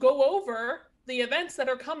going to go over the events that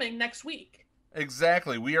are coming next week.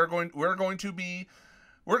 Exactly. We're going to be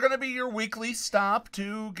your weekly stop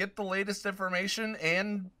to get the latest information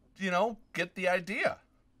and get the idea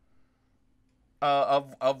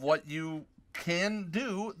of what you can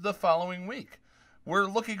do the following week. We're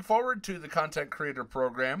looking forward to the content creator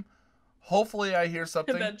program. Hopefully I hear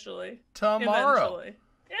something eventually tomorrow.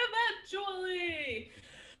 Eventually.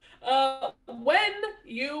 When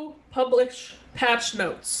you publish patch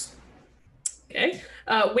notes, okay,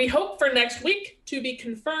 we hope for next week to be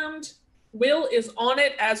confirmed. Will is on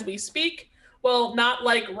it as we speak. Well, not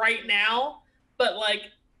like right now, but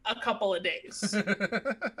like a couple of days.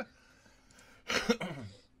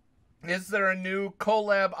 Is there a new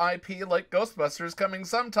collab IP like Ghostbusters coming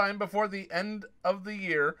sometime before the end of the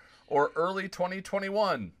year or early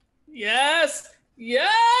 2021? Yes!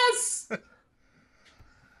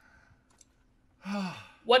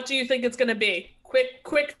 What do you think it's going to be?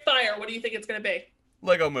 Quick fire. What do you think it's going to be?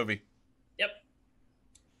 Lego Movie. Yep.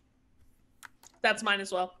 That's mine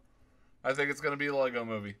as well. I think it's going to be a Lego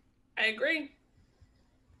Movie. I agree.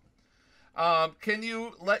 Can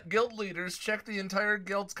you let guild leaders check the entire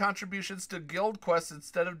guild's contributions to guild quests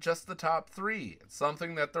instead of just the top 3? It's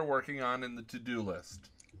something that they're working on in the to-do list.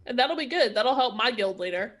 And that'll be good. That'll help my guild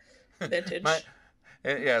leader. Vintage.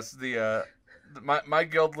 My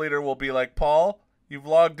guild leader will be like, Paul, you've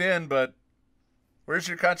logged in, but where's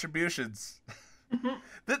your contributions?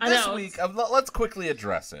 This week, let's quickly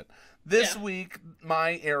address it. This week,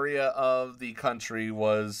 my area of the country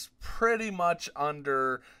was pretty much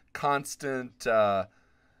under constant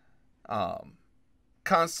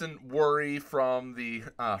worry from the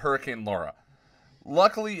Hurricane Laura.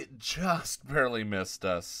 Luckily, it just barely missed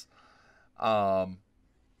us. And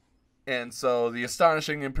so the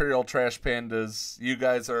astonishing Imperial Trash Pandas, you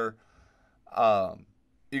guys are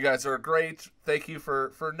great. Thank you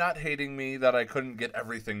for not hating me that I couldn't get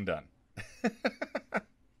everything done.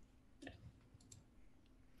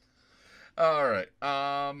 All right.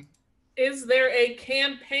 Is there a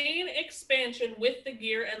campaign expansion with the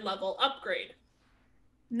gear and level upgrade?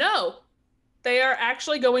 No. They are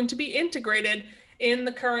actually going to be integrated in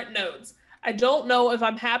the current nodes. I don't know if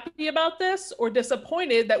I'm happy about this or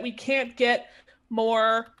disappointed that we can't get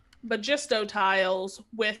more Magisto tiles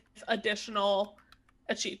with additional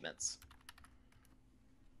achievements.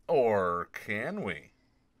 Or can we?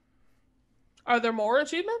 Are there more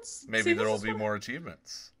achievements? Maybe there will be more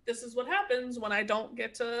achievements. This is what happens when I don't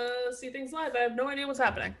get to see things live. I have no idea what's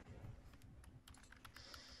happening.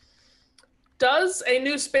 Does a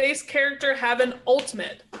new space character have an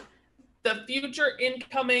ultimate? The future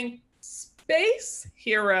incoming space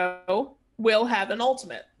hero will have an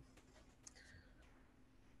ultimate.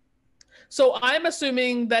 So I'm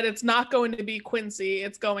assuming that it's not going to be Quincy,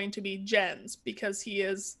 it's going to be Jens, because he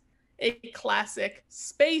is a classic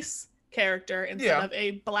space character instead of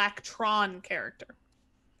a Black Tron character.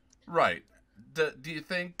 Right. Do you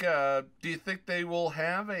think they will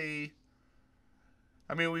have a...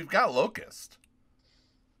 I mean, we've got Locust.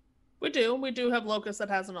 We do have Locust that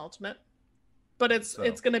has an ultimate. but it's So.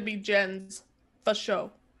 it's gonna be gens for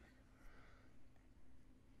sure.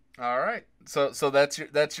 All right. So that's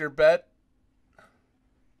your bet.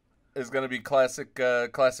 Is going to be classic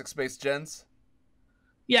space gens.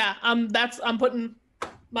 Yeah, I'm putting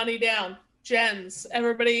money down. Gens.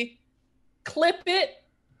 Everybody clip it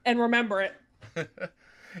and remember it.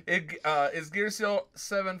 Is Gear Seal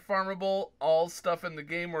 7 farmable, all stuff in the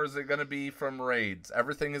game, or is it going to be from raids?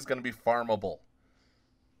 Everything is going to be farmable.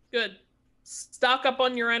 Good. Stock up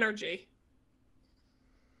on your energy.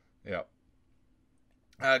 Yep.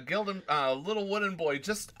 Little Wooden Boy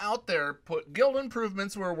just out there put guild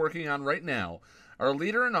improvements we're working on right now. Our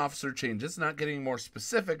leader and officer changes, not getting more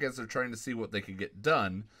specific as they're trying to see what they can get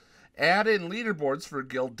done. Add in leaderboards for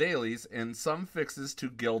guild dailies and some fixes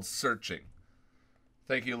to guild searching.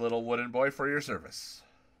 Thank you, Little Wooden Boy, for your service.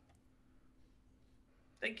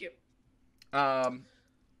 Thank you.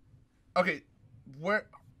 Okay, what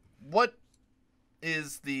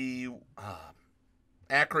is the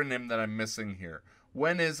acronym that I'm missing here?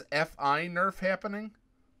 When is FI nerf happening?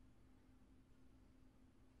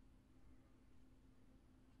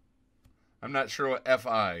 I'm not sure what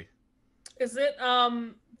FI. Is it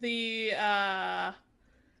the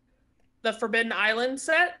Forbidden Island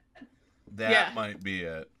set? That might be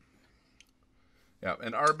it. Yeah,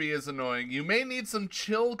 and RB is annoying. You may need some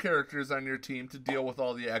chill characters on your team to deal with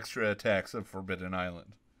all the extra attacks of Forbidden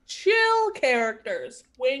Island. Chill characters.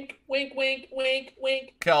 Wink, wink, wink, wink,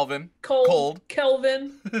 wink. Kelvin. Cold.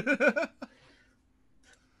 Kelvin.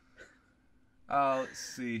 Let's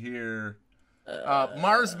see here.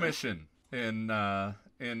 Mars mission in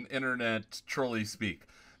internet trolley speak.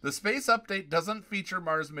 The space update doesn't feature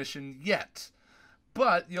Mars mission yet,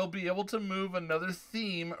 but you'll be able to move another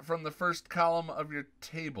theme from the first column of your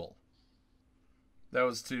table. That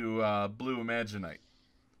was to Blue Imaginite.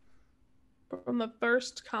 From the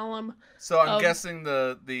first column. So I'm guessing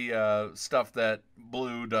the stuff that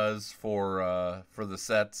Blue does for the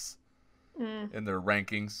sets in their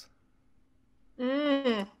rankings.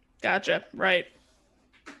 Gotcha. Right.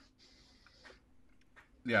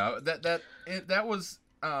 Yeah, that was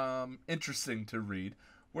interesting to read.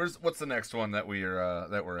 What's the next one that we're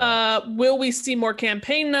at? Will we see more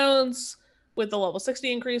campaign nodes with the level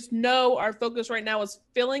 60 increase? No, our focus right now is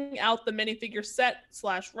filling out the minifigure set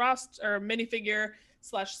 / roster, or minifigure /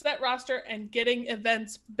 set roster, and getting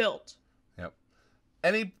events built. Yep.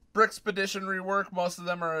 Any Brickspedition rework? Most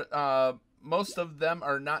of them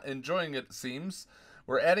are not enjoying it seems.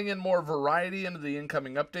 We're adding in more variety into the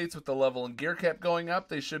incoming updates with the level and gear cap going up.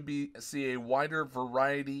 They should see a wider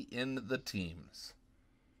variety in the teams.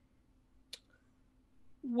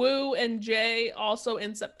 Woo and Jay also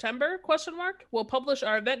in September, ? We'll publish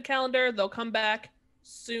our event calendar. They'll come back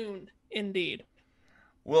soon, indeed.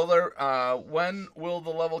 When will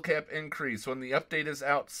the level cap increase? When the update is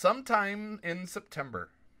out sometime in September.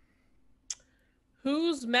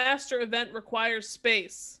 Whose master event requires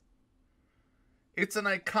space? It's an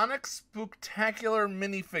iconic, spooktacular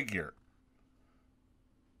minifigure.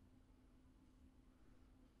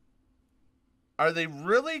 Are they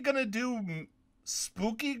really gonna do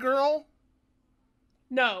Spooky Girl?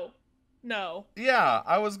 No. Yeah,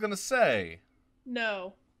 I was gonna say.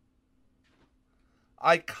 No.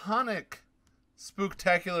 Iconic,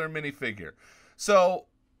 spooktacular minifigure. So,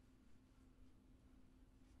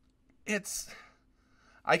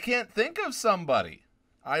 I can't think of somebody.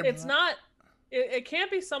 It's not... It can't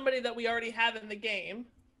be somebody that we already have in the game.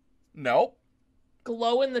 Nope.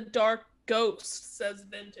 Glow-in-the-dark ghost, says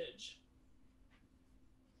Vintage.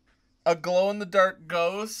 A glow-in-the-dark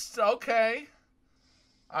ghost? Okay.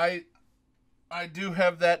 I do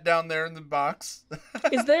have that down there in the box.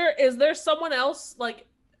 Is there someone else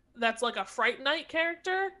that's like a Fright Night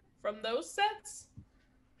character from those sets?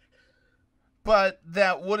 But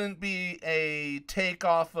that wouldn't be a take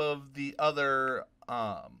off of the other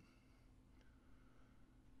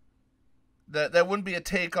that wouldn't be a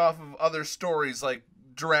takeoff of other stories like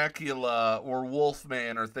Dracula or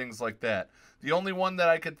Wolfman or things like that. The only one that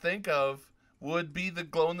I could think of would be the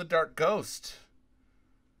glow-in-the-dark ghost.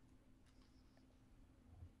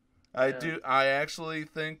 I actually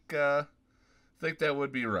think that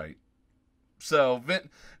would be right. So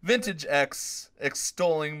Vintage X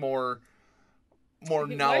extolling more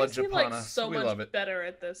knowledge upon us. So we much love it. Better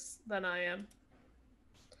at this than I am.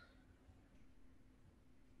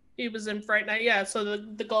 He was in Fright Night. Yeah, so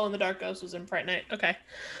the glow-in-the-dark ghost was in Fright Night. Okay.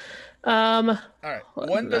 All right.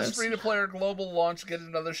 When does free-to-player global launch get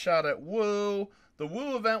another shot at Woo? The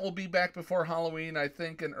Woo event will be back before Halloween, I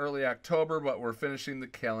think, in early October, but we're finishing the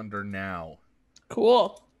calendar now.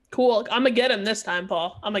 Cool. I'm going to get him this time,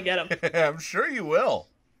 Paul. I'm going to get him. I'm sure you will.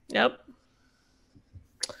 Yep.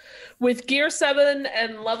 With Gear 7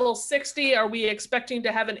 and level 60, are we expecting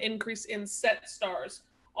to have an increase in set stars?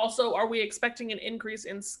 Also, are we expecting an increase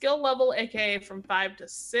in skill level, aka from 5 to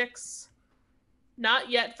 6? Not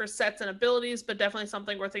yet for sets and abilities, but definitely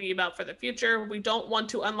something we're thinking about for the future. We don't want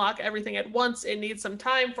to unlock everything at once. It needs some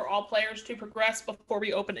time for all players to progress before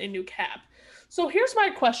we open a new cap. So here's my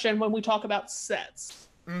question when we talk about sets.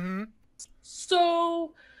 Mm-hmm.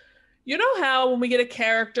 So, you know how when we get a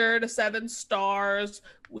character to 7 stars,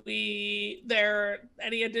 any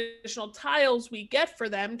additional tiles we get for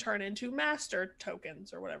them turn into master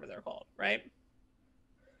tokens or whatever they're called, right?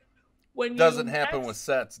 Doesn't happen with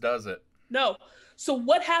sets, does it? No. So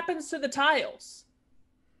what happens to the tiles?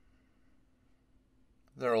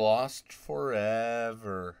 They're lost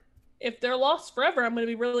forever. If they're lost forever, I'm going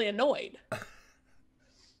to be really annoyed.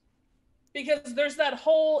 Because there's that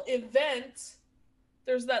whole event.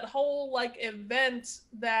 There's that whole event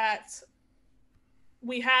that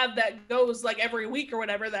we have that goes every week or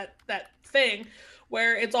whatever, that thing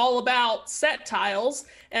where it's all about set tiles,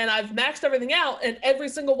 and I've maxed everything out, and every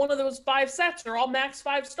single one of those 5 sets are all max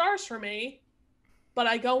 5 stars for me. But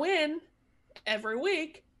I go in every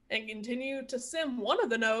week and continue to sim one of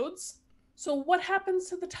the nodes. So what happens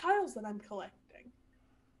to the tiles that I'm collecting?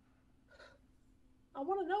 I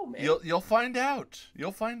want to know, man. You'll find out.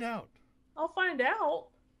 You'll find out. I'll find out.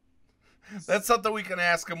 That's something we can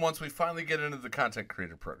ask him once we finally get into the content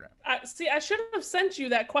creator program. I should have sent you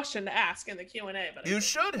that question to ask in the Q&A. But you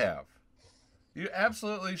should have. You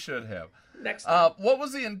absolutely should have. Next time. What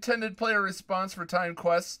was the intended player response for time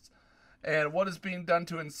quests, and what is being done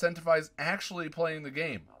to incentivize actually playing the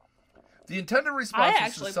game? The intended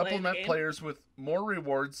response is to supplement players with more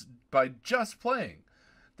rewards by just playing.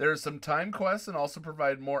 There are some time quests and also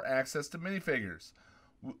provide more access to minifigures.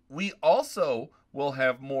 We also will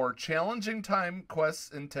have more challenging time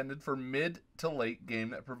quests intended for mid to late game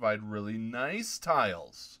that provide really nice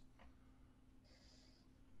tiles.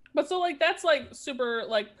 But so that's super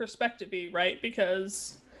perspective-y, right?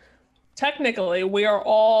 Because technically we are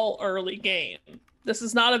all early game. This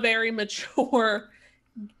is not a very mature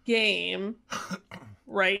game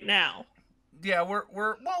right now. Yeah, we're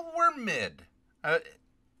mid.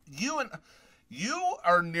 You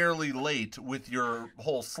are nearly late with your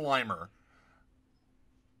whole Slimer.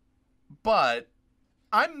 But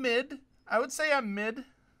I'm mid. I would say I'm mid.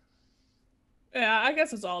 Yeah, I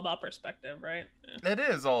guess it's all about perspective, right? Yeah. It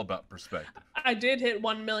is all about perspective. I did hit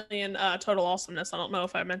 1 million total awesomeness. I don't know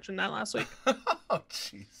if I mentioned that last week. Oh,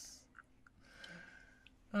 jeez.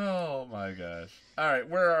 Oh, my gosh. All right,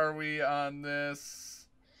 where are we on this?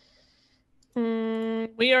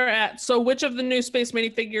 We are at... So which of the new Space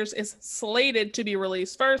minifigures is slated to be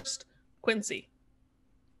released first? Quincy.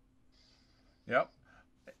 Yep.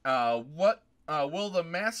 Will the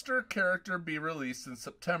master character be released in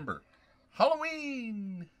September?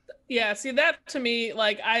 Halloween! Yeah, see, that to me,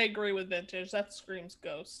 I agree with Vintage. That screams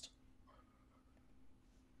Ghost.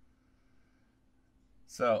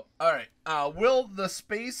 So, all right. Will the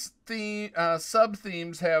space theme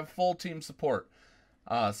sub-themes have full team support?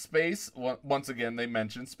 Space, once again, they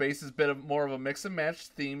mentioned, space is a bit more of a mix and match.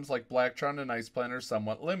 Themes like Blacktron and Ice Planet are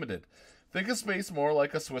somewhat limited. Think of space more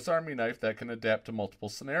like a Swiss Army knife that can adapt to multiple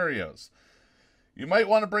scenarios. You might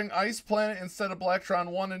want to bring Ice Planet instead of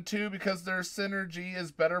Blacktron 1 and 2 because their synergy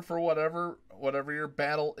is better for whatever your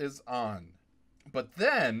battle is on. But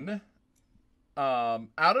then, out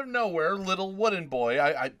of nowhere, little wooden boy,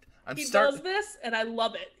 He does this and I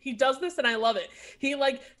love it. He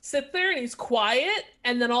sits there and he's quiet,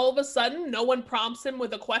 and then all of a sudden no one prompts him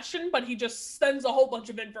with a question, but he just sends a whole bunch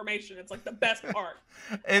of information. It's the best part.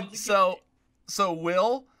 And so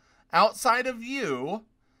Will, outside of you,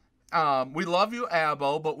 we love you,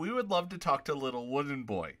 Abbo, but we would love to talk to little wooden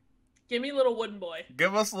boy. Give me little wooden boy.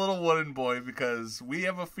 Give us little wooden boy, because we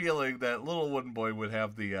have a feeling that little wooden boy would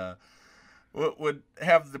have the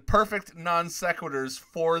perfect non sequiturs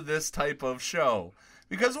for this type of show,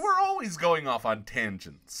 because we're always going off on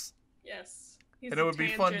tangents. Yes, and it would be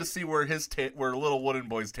fun to see where where little wooden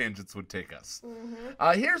boy's tangents would take us.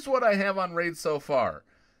 Mm-hmm. Here's what I have on raid so far.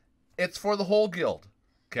 It's for the whole guild,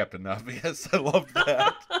 Captain Obvious. I love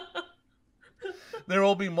that. There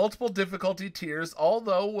will be multiple difficulty tiers,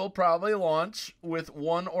 although we'll probably launch with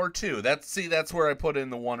 1 or 2. That's where I put in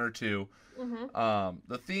the 1 or 2. Mm-hmm.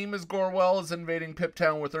 The theme is Gorwell is invading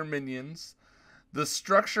Piptown with her minions. The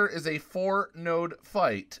structure is a 4-node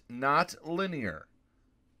fight, not linear.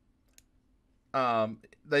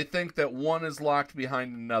 They think that one is locked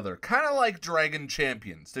behind another. Kind of like Dragon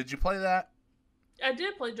Champions. Did you play that? I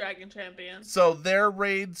did play Dragon Champions. So their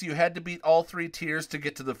raids, you had to beat all 3 tiers to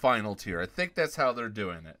get to the final tier. I think that's how they're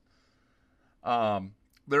doing it.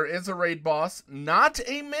 There is a raid boss, not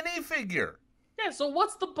a minifigure. Yeah, so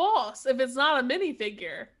what's the boss if it's not a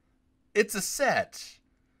minifigure? It's a set.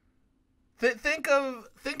 Think of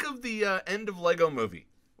the end of Lego Movie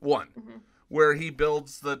 1, where he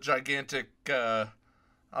builds the gigantic, where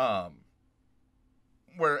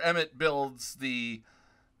Emmett builds the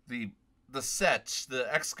set, the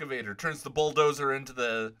excavator, turns the bulldozer into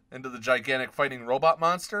the gigantic fighting robot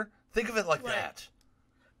monster. Think of it like that.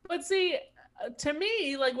 But see, to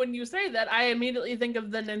me, like when you say that, I immediately think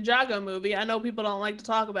of the Ninjago movie. I know people don't like to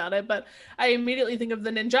talk about it, but I immediately think of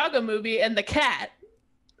the Ninjago movie and the cat,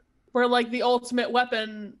 where like the ultimate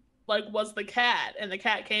weapon like was the cat, and the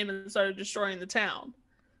cat came and started destroying the town.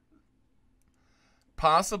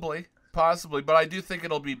 Possibly, but I do think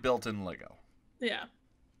it'll be built in Lego. Yeah.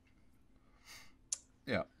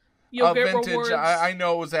 Yeah. You'll get vintage. rewards. I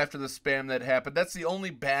know it was after the spam that happened. That's the only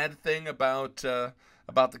bad thing about the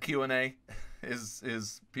Q&A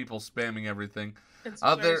is people spamming everything. It's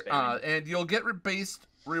very spammy. And you'll get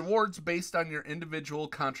rewards based on your individual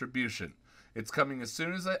contribution. It's coming as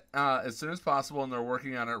soon as possible, and they're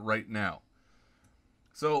working on it right now.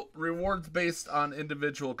 So rewards based on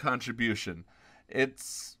individual contribution.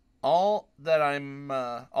 It's all that I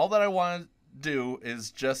want to do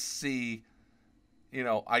is just see,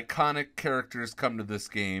 iconic characters come to this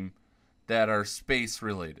game that are space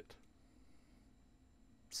related.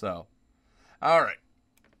 So, all right.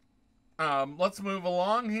 Let's move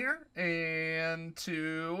along here and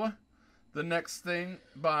to the next thing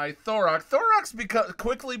by Thorok. Thorok's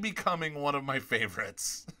quickly becoming one of my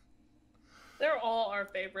favorites. They're all our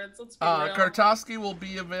favorites. Let's be real. Kartovsky will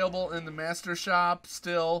be available in the Master Shop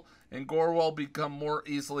still, and Gore will become more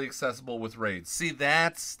easily accessible with raids. See,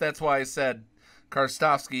 that's why I said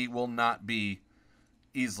Kartovsky will not be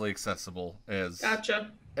easily accessible as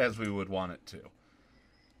we would want it to.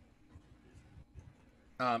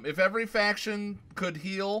 If every faction could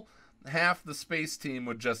heal, half the space team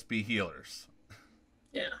would just be healers.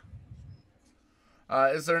 Yeah.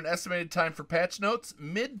 Is there an estimated time for patch notes?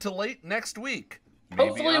 Mid to late next week.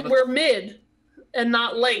 Hopefully we're mid and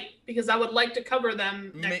not late, because I would like to cover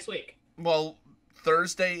them next week. Well,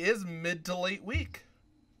 Thursday is mid to late week.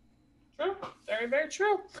 True. Very, very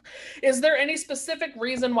true. Is there any specific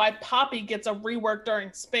reason why Poppy gets a rework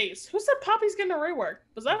during space? Who said Poppy's getting a rework?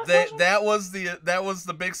 Was that a question? That was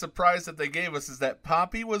the big surprise that they gave us, is that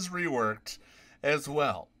Poppy was reworked as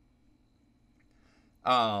well.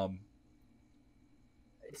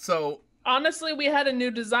 So honestly, we had a new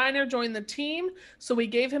designer join the team, so we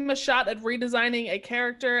gave him a shot at redesigning a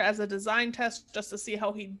character as a design test just to see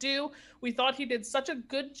how he'd do. We thought he did such a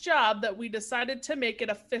good job that we decided to make it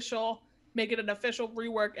an official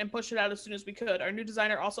rework and push it out as soon as we could. Our new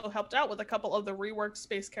designer also helped out with a couple of the reworked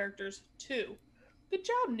space characters too. Good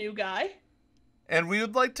job, new guy. And we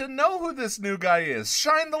would like to know who this new guy is.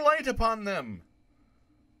 Shine the light upon them.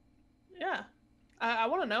 Yeah, I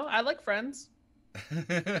want to know. I like Friends.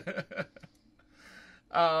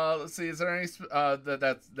 Let's see, is there any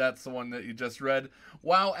that's the one that you just read.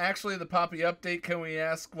 Wow, actually the Poppy update, can we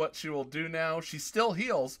ask what she will do now? She still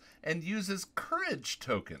heals and uses courage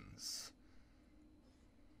tokens.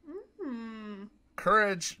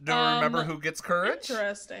 Courage, do you remember who gets courage?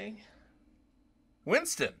 Interesting.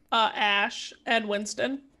 Winston. Ash and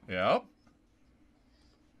Winston. Yep.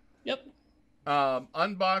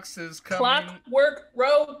 Unbox is coming. Clockwork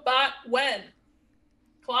Robot when?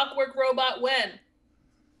 Clockwork Robot when?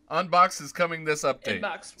 Unbox is coming this update.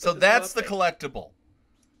 So that's the collectible.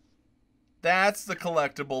 That's the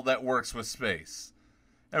collectible that works with space.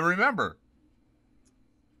 And remember,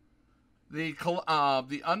 the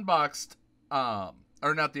unboxed,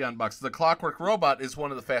 or not the unboxed, the Clockwork Robot is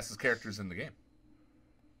one of the fastest characters in the game.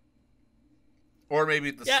 Or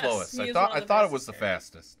maybe the slowest. I thought it was the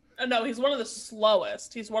fastest. No, he's one of the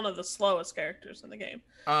slowest. He's one of the slowest characters in the game.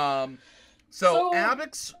 So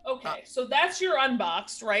Abix. Okay, so that's your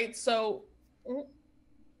unboxed, right? So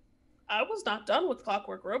I was not done with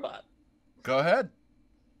Clockwork Robot. Go ahead.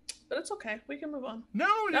 But it's okay. We can move on. No,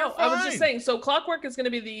 fine. I was just saying. So Clockwork Robot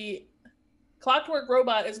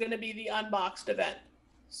is going to be the unboxed event.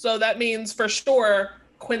 So that means for sure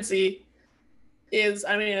Quincy is.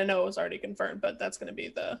 I mean, I know it was already confirmed, but that's going to be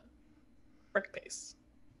the brick pace.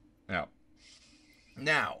 Yeah.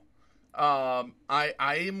 Now, I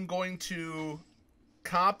am going to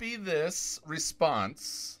copy this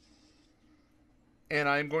response, and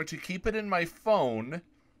I'm going to keep it in my phone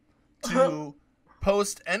to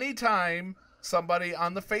post anytime somebody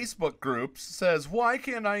on the Facebook groups says, "Why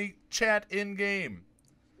can't I chat in game?"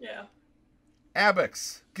 Yeah.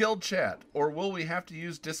 Abix, guild chat, or will we have to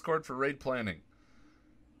use Discord for raid planning?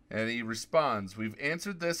 And he responds, "We've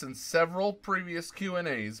answered this in several previous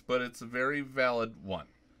Q&As, but it's a very valid one.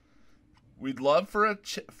 We'd love for a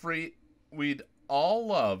we'd all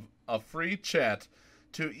love a free chat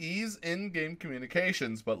to ease in-game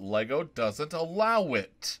communications, but LEGO doesn't allow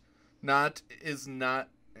it. Is not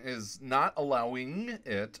allowing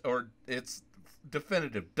it, or it's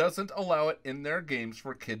definitive, doesn't allow it in their games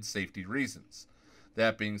for kid safety reasons.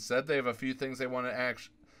 That being said, they have a few things they want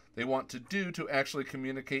to do to actually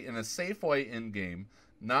communicate in a safe way in-game,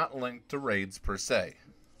 not linked to raids per se."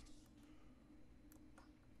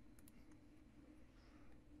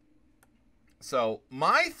 So,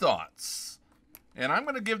 my thoughts, and I'm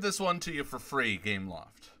going to give this one to you for free,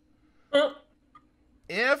 Gameloft.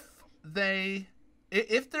 If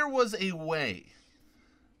there was a way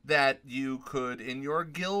that you could, in your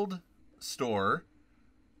guild store,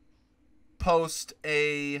 post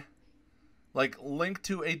a link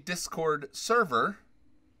to a Discord server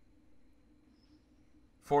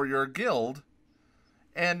for your guild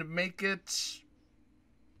and make it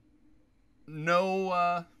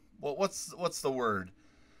what's the word?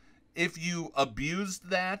 If you abused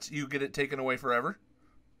that, you get it taken away forever.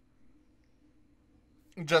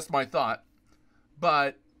 Just my thought.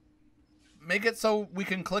 But make it so we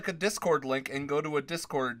can click a Discord link and go to a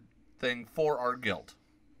Discord thing for our guild.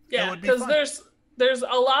 Yeah, because there's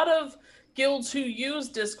a lot of guilds who use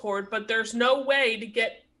Discord, but there's no way to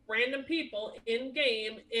get random people in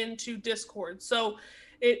game into Discord. So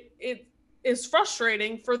it is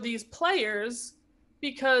frustrating for these players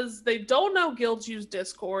because they don't know guilds use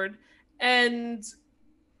Discord, and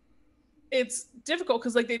it's difficult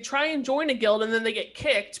because they try and join a guild and then they get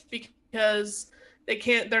kicked because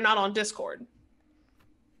they're not on Discord.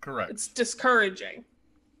 Correct. It's discouraging.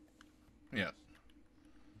 Yes.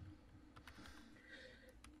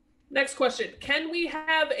 Next question. Can we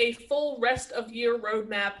have a full rest of year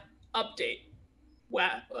roadmap update?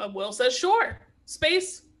 Will says sure.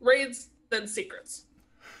 Space, raids, then secrets.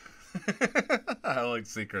 I like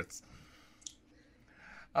secrets.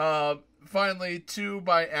 Finally, 2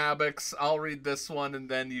 by Abix. I'll read this one and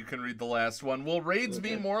then you can read the last one. Will raids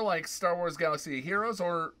be more like Star Wars Galaxy of Heroes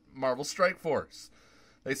or Marvel Strike Force?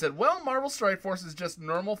 They said, well, Marvel Strike Force is just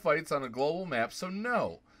normal fights on a global map, so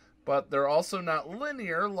no. But they're also not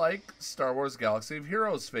linear like Star Wars Galaxy of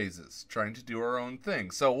Heroes phases, trying to do our own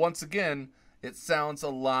thing. So once again, it sounds a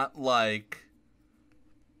lot like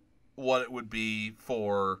what it would be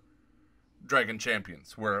for Dragon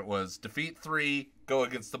Champions, where it was defeat 3, go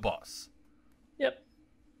against the boss. Yep.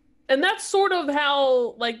 And that's sort of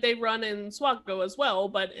how they run in Swago as well,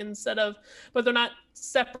 but they're not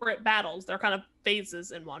separate battles. They're kind of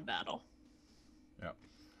phases in one battle. Yep.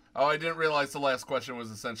 Oh, I didn't realize the last question was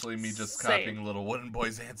essentially me just copying Little Wooden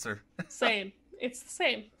Boy's answer. Same. It's the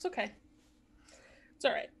same. It's okay. It's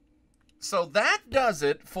all right. So that does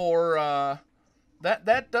it for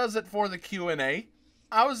that does it for the Q&A.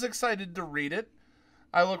 I was excited to read it.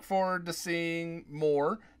 I look forward to seeing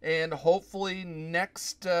more, and hopefully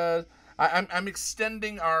next. I'm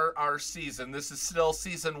extending our season. This is still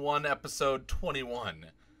season 1, episode 21.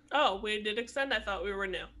 Oh, we did extend. I thought we were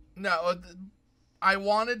new. No, I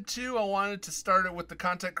wanted to start it with the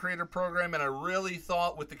content creator program, and I really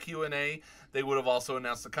thought with the Q&A they would have also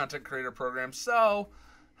announced the content creator program. So,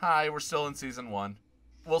 we're still in season 1.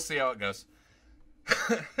 We'll see how it goes.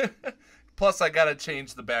 Plus, I gotta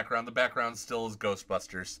change the background. The background still is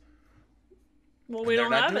Ghostbusters. Well, we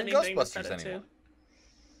don't have anything to set it to.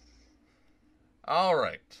 All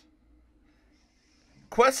right.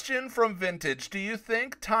 Question from Vintage. Do you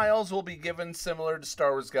think tiles will be given similar to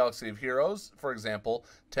Star Wars Galaxy of Heroes? For example,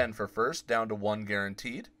 10 for first, down to 1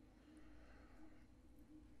 guaranteed.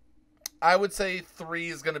 I would say 3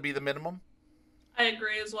 is going to be the minimum. I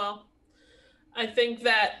agree as well. I think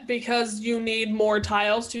that because you need more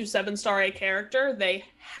tiles to 7-star a character, they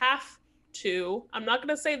have to, I'm not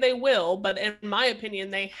going to say they will, but in my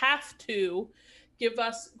opinion, they have to give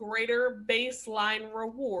us greater baseline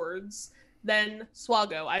rewards than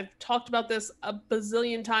Swago. I've talked about this a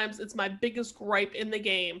bazillion times. It's my biggest gripe in the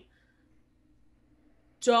game.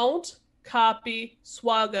 Don't copy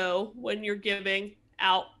Swago when you're giving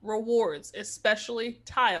out rewards, especially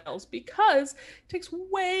tiles, because it takes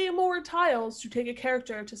way more tiles to take a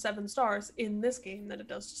character to 7 stars in this game than it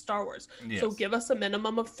does to Star Wars. Yes. So give us a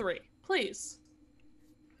minimum of 3, please.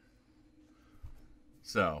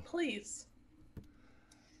 So. Please.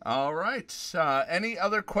 All right. Any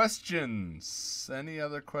other questions? Any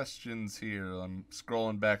other questions here? I'm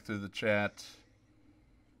scrolling back through the chat.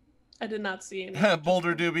 I did not see any.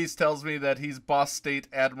 Boulder Doobies tells me that he's Boss State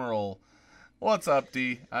Admiral. What's up,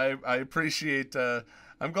 D? I appreciate,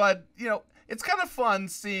 I'm glad, it's kind of fun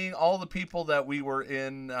seeing all the people that we were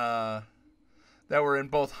in both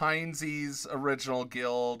Heinz's original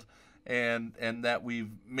guild and that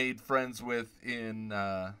we've made friends with in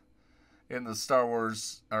the Star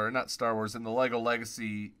Wars, or not Star Wars, in the Lego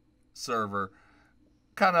Legacy server,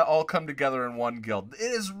 kind of all come together in one guild.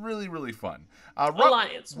 It is really, really fun.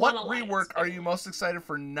 Alliance. What One alliance, rework are you most excited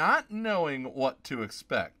for not knowing what to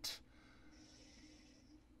expect?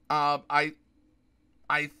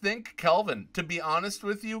 I think Kelvin. To be honest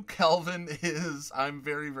with you, Kelvin is. I'm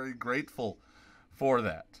very, very grateful for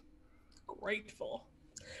that. Grateful.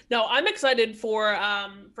 No, I'm excited for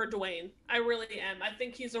Dwayne. I really am. I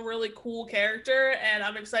think he's a really cool character, and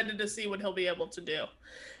I'm excited to see what he'll be able to do.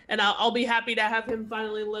 And I'll be happy to have him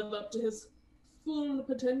finally live up to his full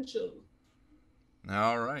potential.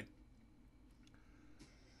 All right.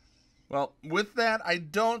 Well, with that, I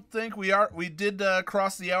don't think we did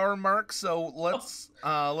cross the hour mark, so let's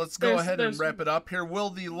go ahead and wrap it up here. Will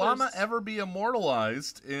the llama ever be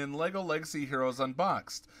immortalized in Lego Legacy Heroes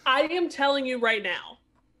Unboxed? I am telling you right now,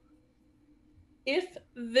 if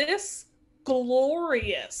this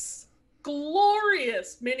glorious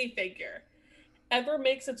minifigure ever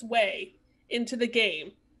makes its way into the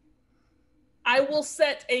game, I will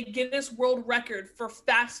set a Guinness World Record for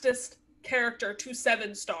fastest character to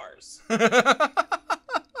 7 stars.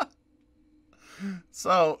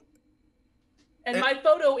 So, and my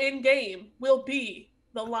photo in game will be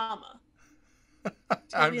the llama.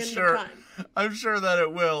 I'm sure that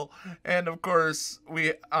it will. And of course,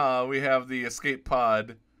 we have the escape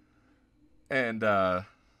pod, and I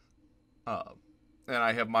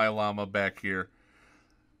have my llama back here.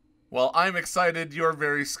 Well, I'm excited. You're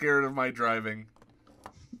very scared of my driving.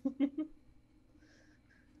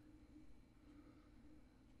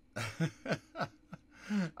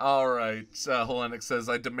 All right. Hellenic says,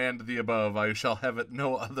 I demand the above. I shall have it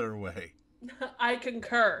no other way. I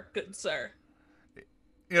concur, good sir.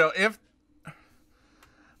 You know,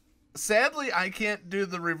 sadly, I can't do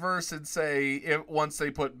the reverse and say, once they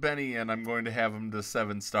put Benny in, I'm going to have him to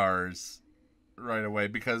 7 stars right away,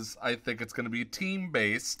 because I think it's going to be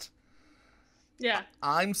team-based. Yeah.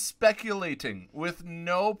 I'm speculating with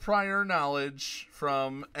no prior knowledge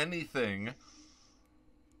from anything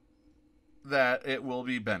that it will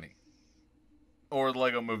be Benny. Or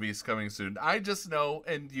Lego movies coming soon. I just know,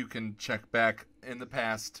 and you can check back in the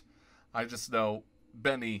past, I just know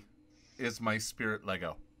Benny is my spirit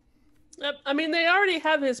Lego. Yep. I mean, they already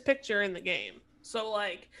have his picture in the game. So,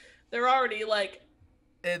 like, they're already, like,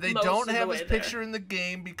 they don't have his picture in the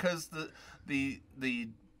game because the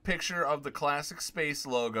picture of the classic space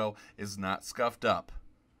logo is not scuffed up.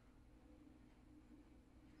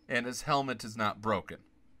 And his helmet is not broken.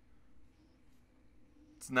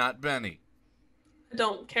 It's not Benny. I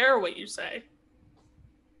don't care what you say.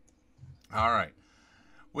 All right.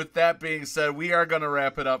 With that being said, we are going to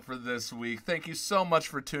wrap it up for this week. Thank you so much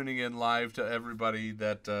for tuning in live, to everybody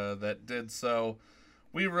that did so.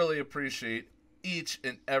 We really appreciate each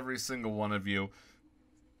and every single one of you.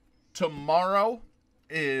 Tomorrow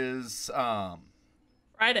is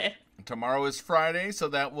Friday. Tomorrow is Friday, so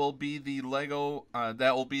that will be the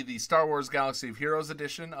the Star Wars Galaxy of Heroes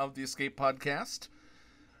edition of the Escape Podcast.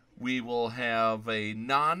 We will have a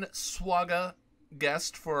non-Swaga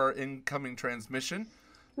guest for our incoming transmission.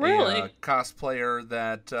 Really? A cosplayer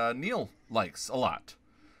that Neil likes a lot.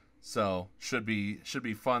 So should be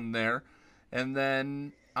fun there. And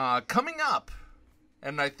then coming up,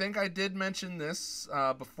 and I think I did mention this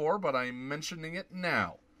before, but I'm mentioning it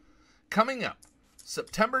now. Coming up,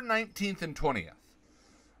 September 19th and 20th,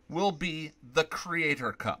 will be the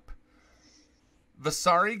Creator Cup.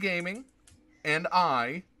 Vasari Gaming and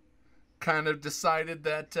I kind of decided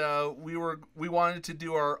that we wanted to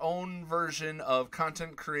do our own version of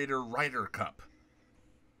Content Creator Writer Cup.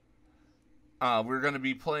 We're going to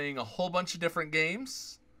be playing a whole bunch of different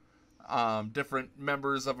games. Different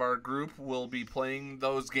members of our group will be playing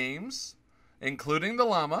those games, including the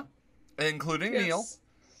llama, including Neil,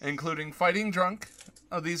 including Fighting Drunk.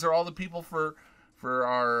 These are all the people for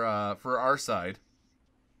our side.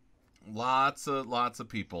 Lots of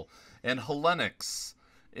people. And Hellenix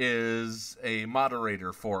is a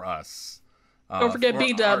moderator for us. Don't forget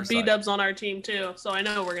B-Dub. B-Dub's on our team too, so I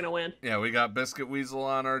know we're gonna win. Yeah, we got Biscuit Weasel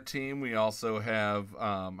on our team. We also have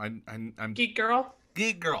I'm Geek Girl.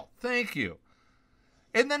 Geek Girl, thank you.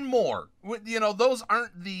 And then more. You know, those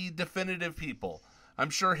aren't the definitive people. I'm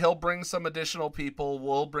sure he'll bring some additional people.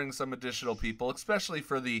 We'll bring some additional people, especially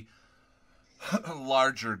for the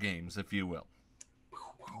larger games, if you will.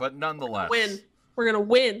 But nonetheless, We're gonna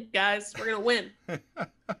win, guys. We're gonna win.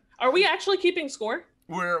 Are we actually keeping score?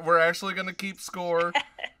 We're actually gonna keep score.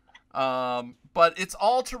 But it's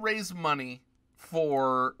all to raise money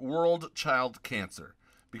for World Child Cancer,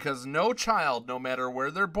 because no child, no matter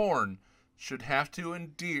where they're born, should have to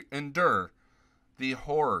endure the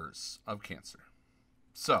horrors of cancer.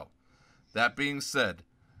 So, that being said,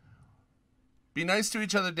 be nice to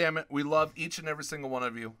each other, damn it. We love each and every single one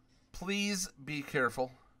of you. Please be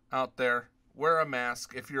careful out there. Wear a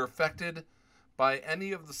mask. If you're affected by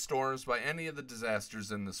any of the storms, by any of the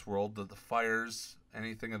disasters in this world, the fires,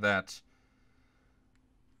 anything of that,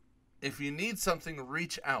 if you need something,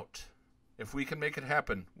 reach out. If we can make it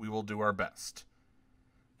happen, we will do our best.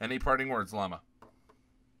 Any parting words, Llama?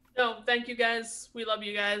 No, thank you guys. We love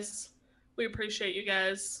you guys. We appreciate you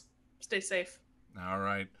guys. Stay safe. All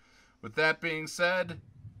right. With that being said,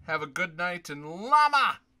 have a good night, and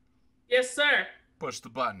Llama! Yes, sir. Push the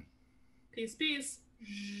button. Peace, peace.